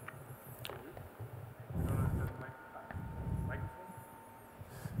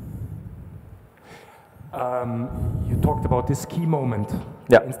 You talked about this key moment,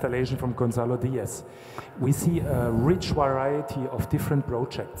 the installation from Gonzalo Diaz. We see a rich variety of different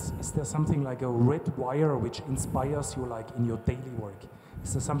projects. Is there something like a red wire which inspires you, like in your daily work?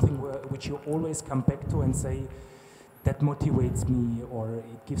 Is there something which you always come back to and say, that motivates me, or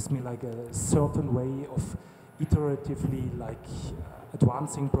it gives me like a certain way of iteratively like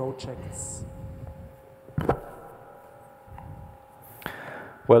advancing projects?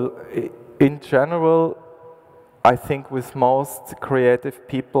 Well, in general, I think with most creative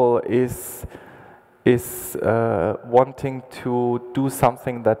people is wanting to do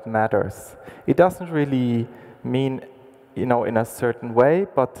something that matters. It doesn't really mean, you know, in a certain way,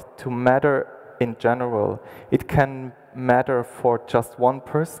 but to matter in general. It can matter for just one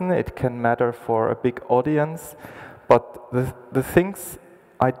person, it can matter for a big audience, but the things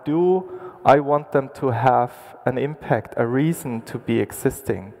I do, I want them to have an impact, a reason to be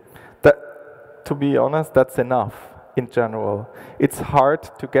existing. That, to be honest, that's enough in general. It's hard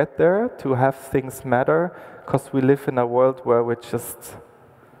to get there, to have things matter, because we live in a world where we're just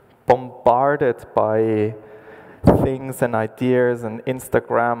bombarded by things and ideas and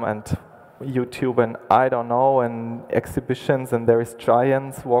Instagram and YouTube and I don't know, and exhibitions, and there is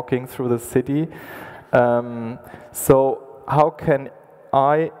giants walking through the city. So how can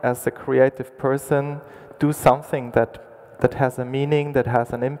I, as a creative person, do something that has a meaning, that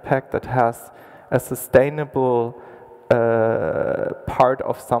has an impact, that has a sustainable part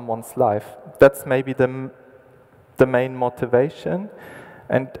of someone's life? That's maybe the main motivation.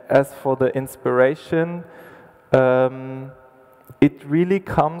 And as for the inspiration, it really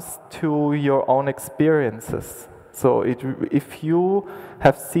comes to your own experiences. So if you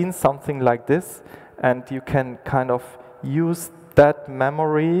have seen something like this and you can kind of use that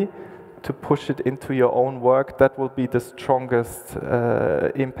memory to push it into your own work, that will be the strongest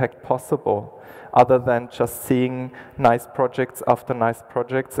impact possible, other than just seeing nice projects after nice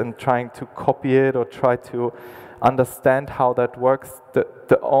projects and trying to copy it or try to understand how that works.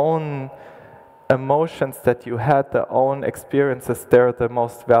 The own emotions that you had, the own experiences, they're the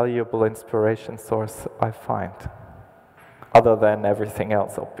most valuable inspiration source I find, other than everything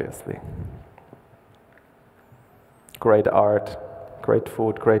else, obviously. Great art, great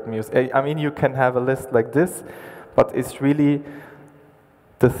food, great music. I mean, you can have a list like this, but it's really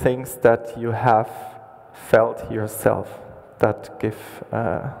the things that you have felt yourself that give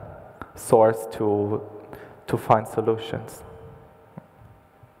source to find solutions.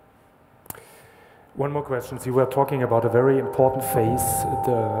 One more question. You were talking about a very important phase,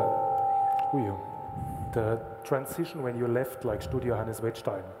 the transition when you left like Studio Hannes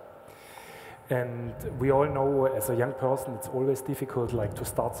Wettstein. And we all know as a young person it's always difficult like to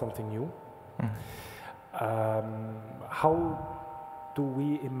start something new. How do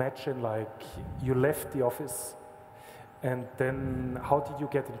we imagine like you left the office and then how did you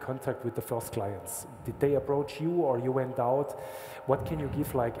get in contact with the first clients? Did they approach you or you went out? What can you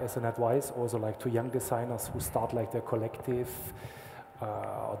give like as an advice also like to young designers who start like their collective,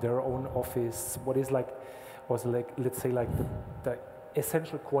 their own office? What is like also like let's say like the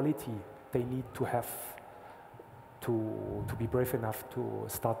essential quality they need to have to be brave enough to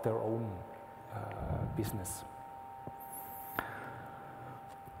start their own business?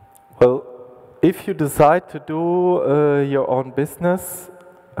 Well, if you decide to do your own business,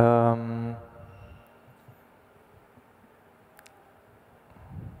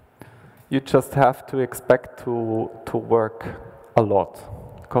 you just have to expect to work a lot,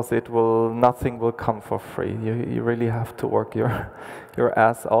 because nothing will come for free. You really have to work your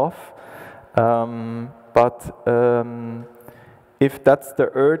ass off. But if that's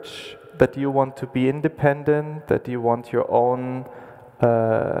the urge that you want to be independent, that you want your own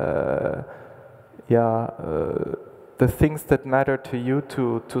the things that matter to you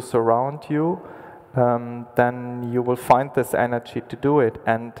to surround you, then you will find this energy to do it.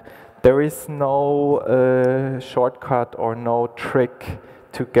 And there is no shortcut or no trick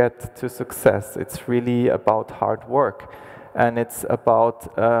to get to success. It's really about hard work. And it's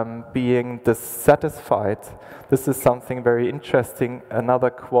about being dissatisfied. This is something very interesting. Another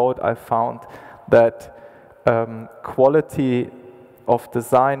quote I found, that quality of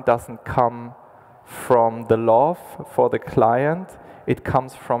design doesn't come from the love for the client, it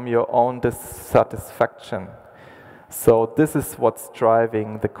comes from your own dissatisfaction. So this is what's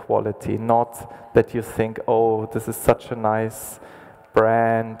driving the quality, not that you think, oh, this is such a nice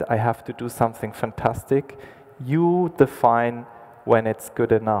brand, I have to do something fantastic. You define when it's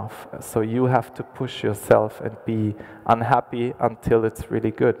good enough. So you have to push yourself and be unhappy until it's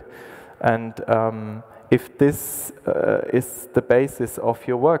really good. And if this is the basis of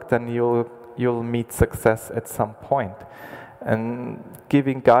your work, then you'll meet success at some point. And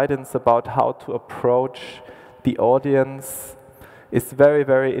giving guidance about how to approach the audience is very,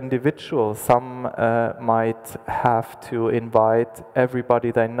 very individual. Some might have to invite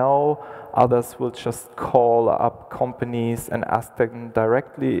everybody they know. Others will just call up companies and ask them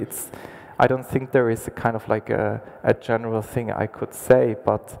directly. I don't think there is a kind of like a general thing I could say,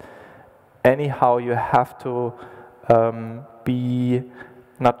 but anyhow, you have to be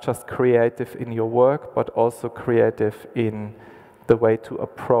not just creative in your work, but also creative in the way to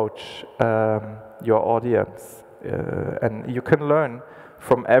approach your audience. And you can learn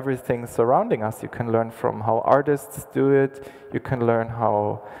from everything surrounding us. You can learn from how artists do it. You can learn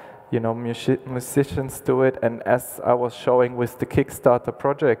how musicians do it. And as I was showing with the Kickstarter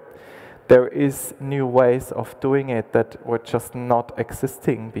project, there is new ways of doing it that were just not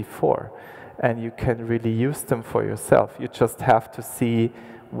existing before. And you can really use them for yourself. You just have to see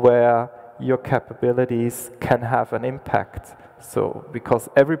where your capabilities can have an impact. So, because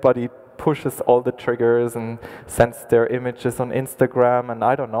everybody pushes all the triggers and sends their images on Instagram and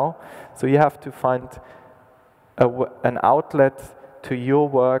I don't know. So you have to find an outlet to your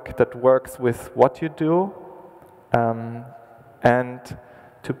work that works with what you do and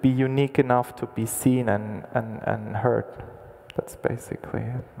to be unique enough to be seen and heard. That's basically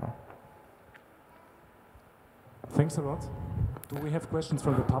it. Thanks a lot. Do we have questions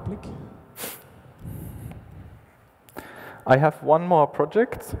from the public? I have one more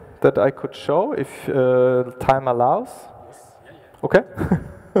project that I could show if time allows. Yes. Okay.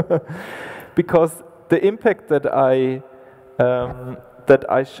 Because the impact that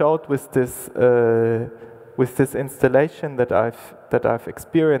I showed with this installation that I've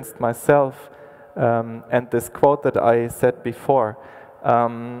experienced myself, and this quote that I said before,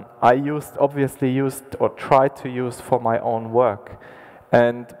 I obviously used or tried to use for my own work.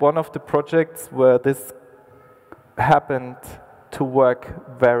 And one of the projects where this happened to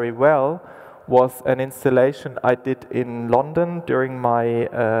work very well was an installation I did in London during my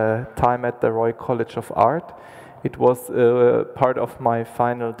time at the Royal College of Art. It was part of my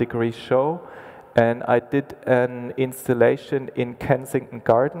final degree show, and I did an installation in Kensington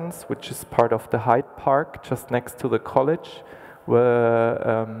Gardens, which is part of the Hyde Park, just next to the college,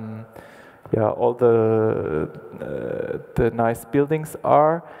 where all the nice buildings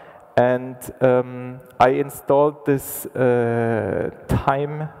are. And I installed this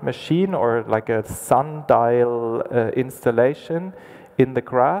time machine, or like a sundial installation in the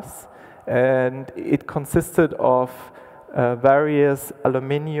grass, and it consisted of various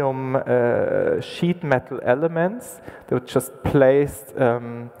aluminium sheet metal elements that were just placed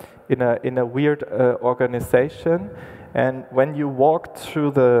in a weird organization. And when you walked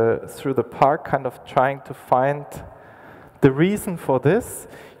through the park, kind of trying to find the reason for this,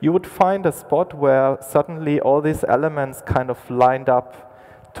 you would find a spot where suddenly all these elements kind of lined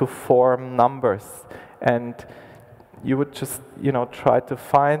up to form numbers. And you would just, try to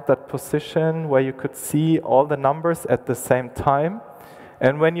find that position where you could see all the numbers at the same time.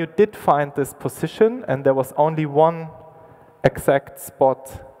 And when you did find this position, and there was only one exact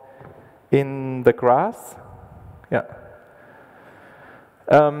spot in the grass,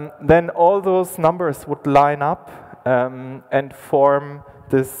 then all those numbers would line up and form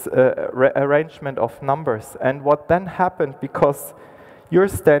this arrangement of numbers. And what then happened, because you're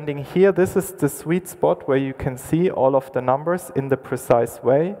standing here, this is the sweet spot where you can see all of the numbers in the precise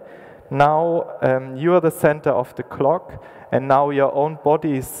way. Now you are the center of the clock, and now your own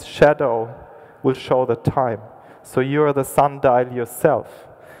body's shadow will show the time. So you're the sundial yourself.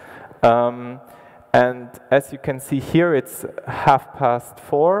 And as you can see here, it's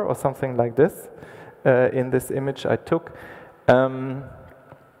 4:30 or something like this in this image I took.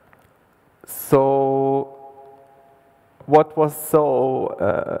 So what was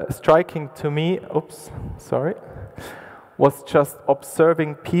so striking to me, was just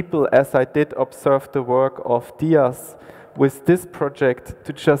observing people as I did observe the work of Diaz with this project,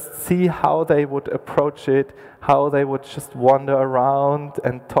 to just see how they would approach it, how they would just wander around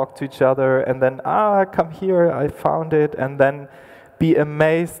and talk to each other, and then, come here, I found it, and then be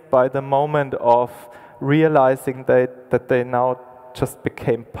amazed by the moment of realizing that they now just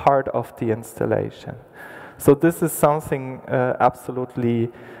became part of the installation. So this is something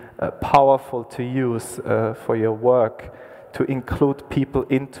absolutely powerful to use for your work, to include people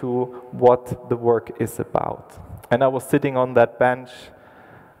into what the work is about. And I was sitting on that bench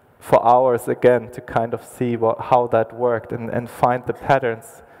for hours again to kind of see how that worked and find the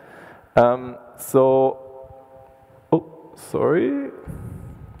patterns. Sorry,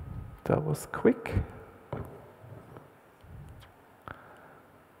 that was quick.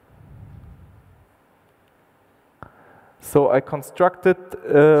 So I constructed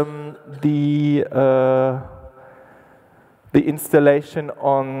the installation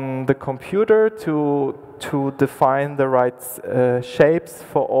on the computer to define the right shapes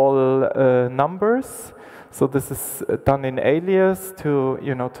for all numbers. So this is done in Alias to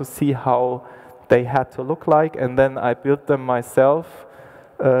see how they had to look like, and then I built them myself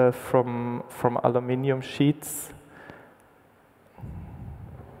from aluminium sheets.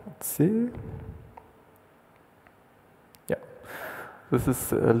 Let's see. This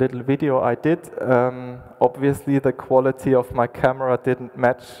is a little video I did. Obviously, the quality of my camera didn't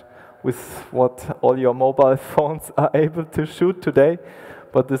match with what all your mobile phones are able to shoot today,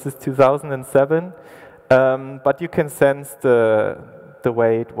 but this is 2007. But you can sense the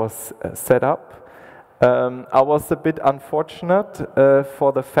way it was set up. I was a bit unfortunate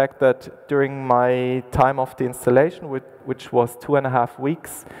for the fact that during my time of the installation, which was 2.5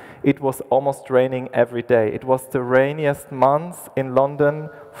 weeks, it was almost raining every day. It was the rainiest month in London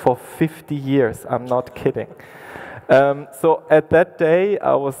for 50 years. I'm not kidding. So at that day,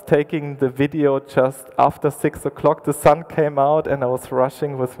 I was taking the video just after 6 o'clock. The sun came out and I was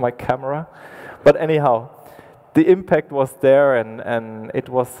rushing with my camera. But anyhow, the impact was there, and it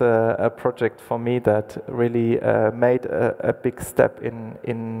was a project for me that really made a big step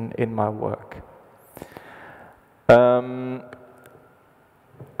in my work.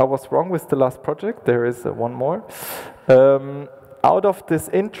 I was wrong with the last project. There is one more. Out of this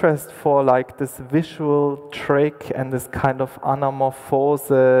interest for like this visual trick and this kind of anamorphose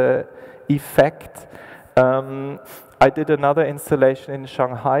effect, I did another installation in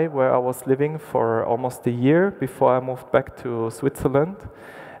Shanghai where I was living for almost a year before I moved back to Switzerland.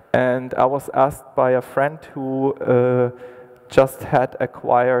 And I was asked by a friend who just had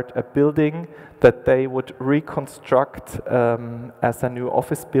acquired a building that they would reconstruct as a new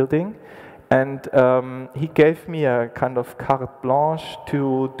office building. And he gave me a kind of carte blanche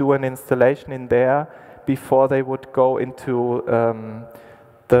to do an installation in there before they would go into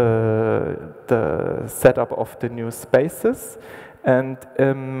the setup of the new spaces. And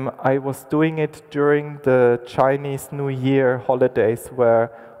I was doing it during the Chinese New Year holidays,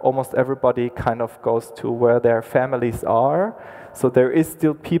 where almost everybody kind of goes to where their families are. So there is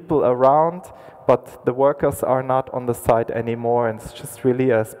still people around, but the workers are not on the site anymore, and it's just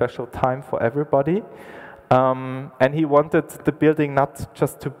really a special time for everybody. And he wanted the building not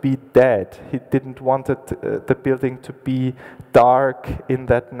just to be dead. He didn't want the building to be dark in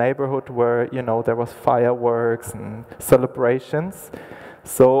that neighborhood where, you know, there was fireworks and celebrations.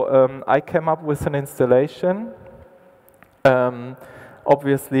 So I came up with an installation.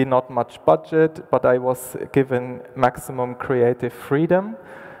 Obviously not much budget, but I was given maximum creative freedom.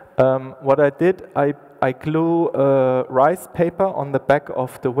 What I did, I glue rice paper on the back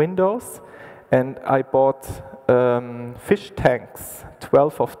of the windows, and I bought fish tanks,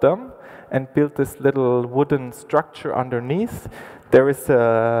 12 of them, and built this little wooden structure underneath. There is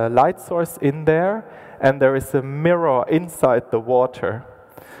a light source in there, and there is a mirror inside the water.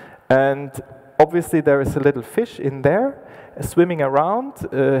 And obviously there is a little fish in there, swimming around,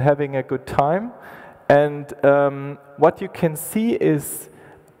 having a good time. And what you can see is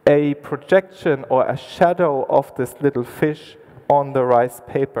a projection or a shadow of this little fish on the rice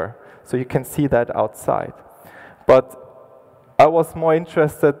paper. So you can see that outside. But I was more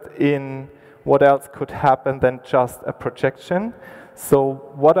interested in what else could happen than just a projection.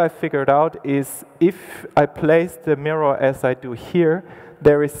 So what I figured out is if I place the mirror as I do here,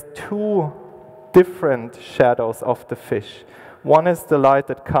 there is two different shadows of the fish. One is the light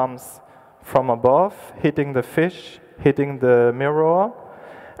that comes from above, hitting the fish, hitting the mirror.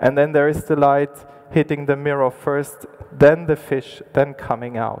 And then there is the light hitting the mirror first, then the fish, then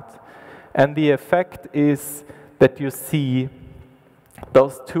coming out. And the effect is that you see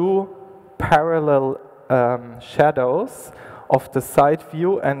those two parallel shadows of the side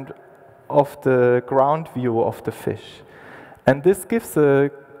view and of the ground view of the fish. And this gives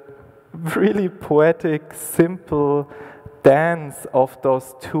a really poetic, simple dance of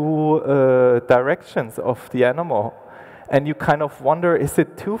those two directions of the animal. And you kind of wonder, is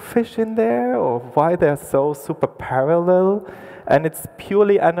it two fish in there, or why they're so super parallel? And it's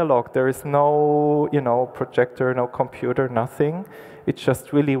purely analog. There is no, you know, projector, no computer, nothing. It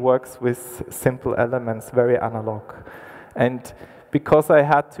just really works with simple elements, very analog. And because I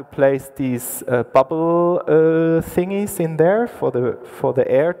had to place these bubble thingies in there for the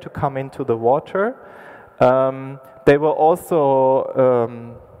air to come into the water, they were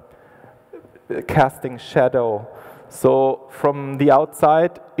also casting shadow. So from the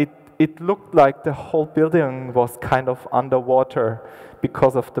outside, it looked like the whole building was kind of underwater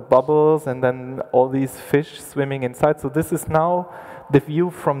because of the bubbles and then all these fish swimming inside. So this is now the view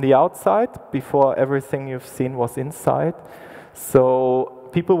from the outside. Before, everything you've seen was inside. So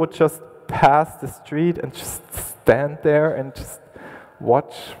people would just pass the street and just stand there and just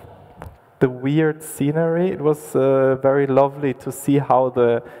watch the weird scenery. It was very lovely to see how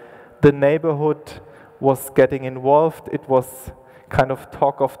the neighborhood was getting involved. It was kind of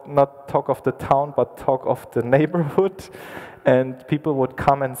not talk of the town, but talk of the neighborhood. And people would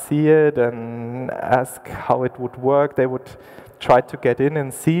come and see it and ask how it would work. They would try to get in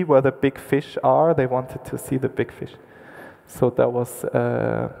and see where the big fish are. They wanted to see the big fish. So that was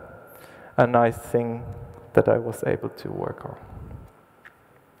a nice thing that I was able to work on.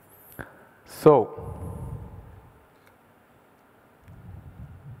 So,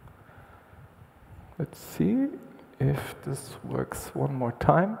 let's see if this works one more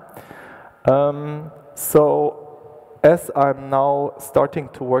time. So, as I'm now starting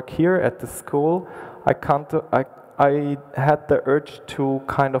to work here at the school, I had the urge to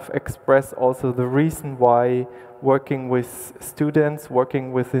kind of express also the reason why working with students,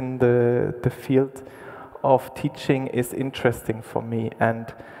 working within the field of teaching is interesting for me.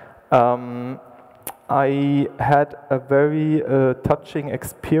 And I had a very touching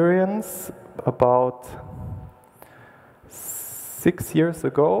experience about 6 years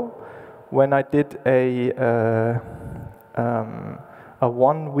ago when I did a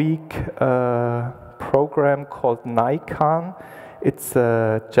 1-week program called Naikan. It's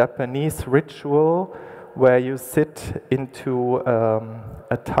a Japanese ritual where you sit into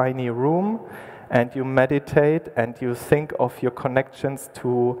a tiny room and you meditate and you think of your connections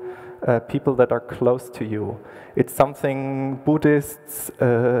to people that are close to you. It's something Buddhists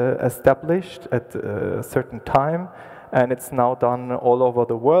established at a certain time, and it's now done all over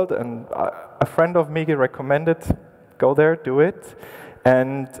the world. And a friend of me recommended, go there, do it.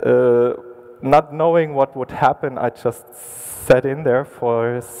 And not knowing what would happen, I just sat in there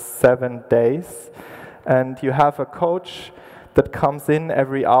for 7 days. And you have a coach that comes in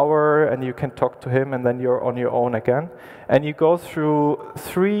every hour, and you can talk to him, and then you're on your own again. And you go through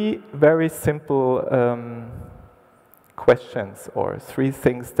 3 very simple questions or 3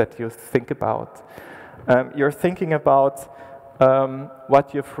 things that you think about. You're thinking about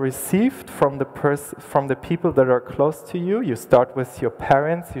what you've received from the people that are close to you. You start with your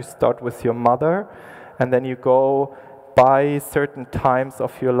parents, you start with your mother, and then you go by certain times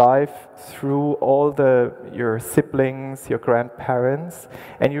of your life through all your siblings, your grandparents,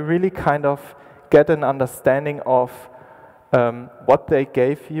 and you really kind of get an understanding of what they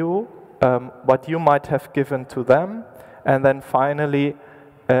gave you, what you might have given to them, and then finally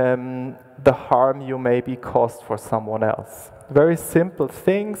the harm you maybe caused for someone else. Very simple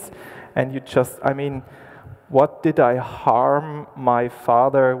things, and you just, I mean, what did I harm my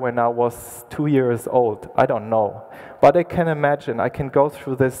father when I was 2 years old? I don't know. But I can imagine, I can go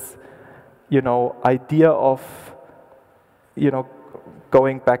through this, you know, idea of, you know,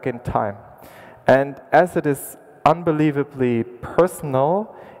 going back in time. And as it is unbelievably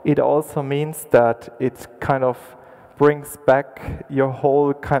personal, it also means that it kind of brings back your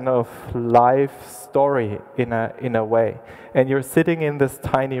whole kind of life story in a way. And you're sitting in this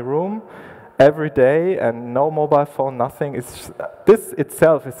tiny room every day and no mobile phone, nothing. This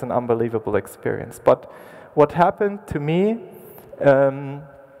itself is an unbelievable experience. But what happened to me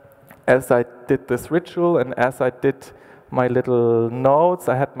as I did this ritual and as I did my little notes,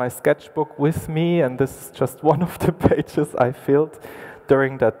 I had my sketchbook with me, and this is just one of the pages I filled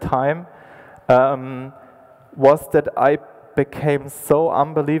during that time, was that I became so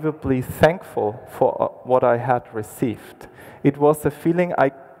unbelievably thankful for what I had received. It was a feeling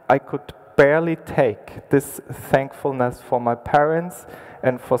I could barely take, this thankfulness for my parents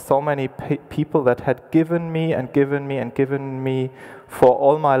and for so many people that had given me and given me and given me for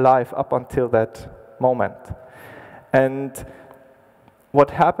all my life up until that moment. And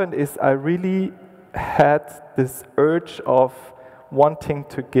what happened is I really had this urge of wanting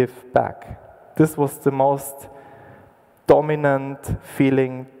to give back. This was the most dominant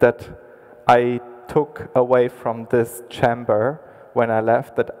feeling that I took away from this chamber when I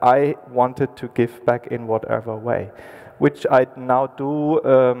left, that I wanted to give back in whatever way, which I now do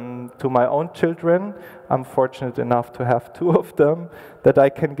to my own children. I'm fortunate enough to have 2 of them that I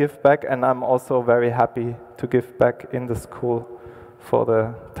can give back, and I'm also very happy to give back in the school for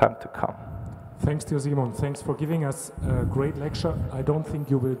the time to come. Thanks to you, Simon. Thanks for giving us a great lecture. I don't think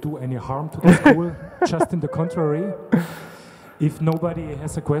you will do any harm to the school, just in the contrary. If nobody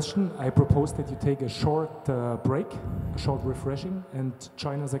has a question, I propose that you take a short break, a short refreshing, and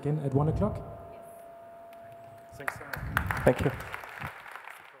join us again at 1 o'clock. Thanks so much. Thank you.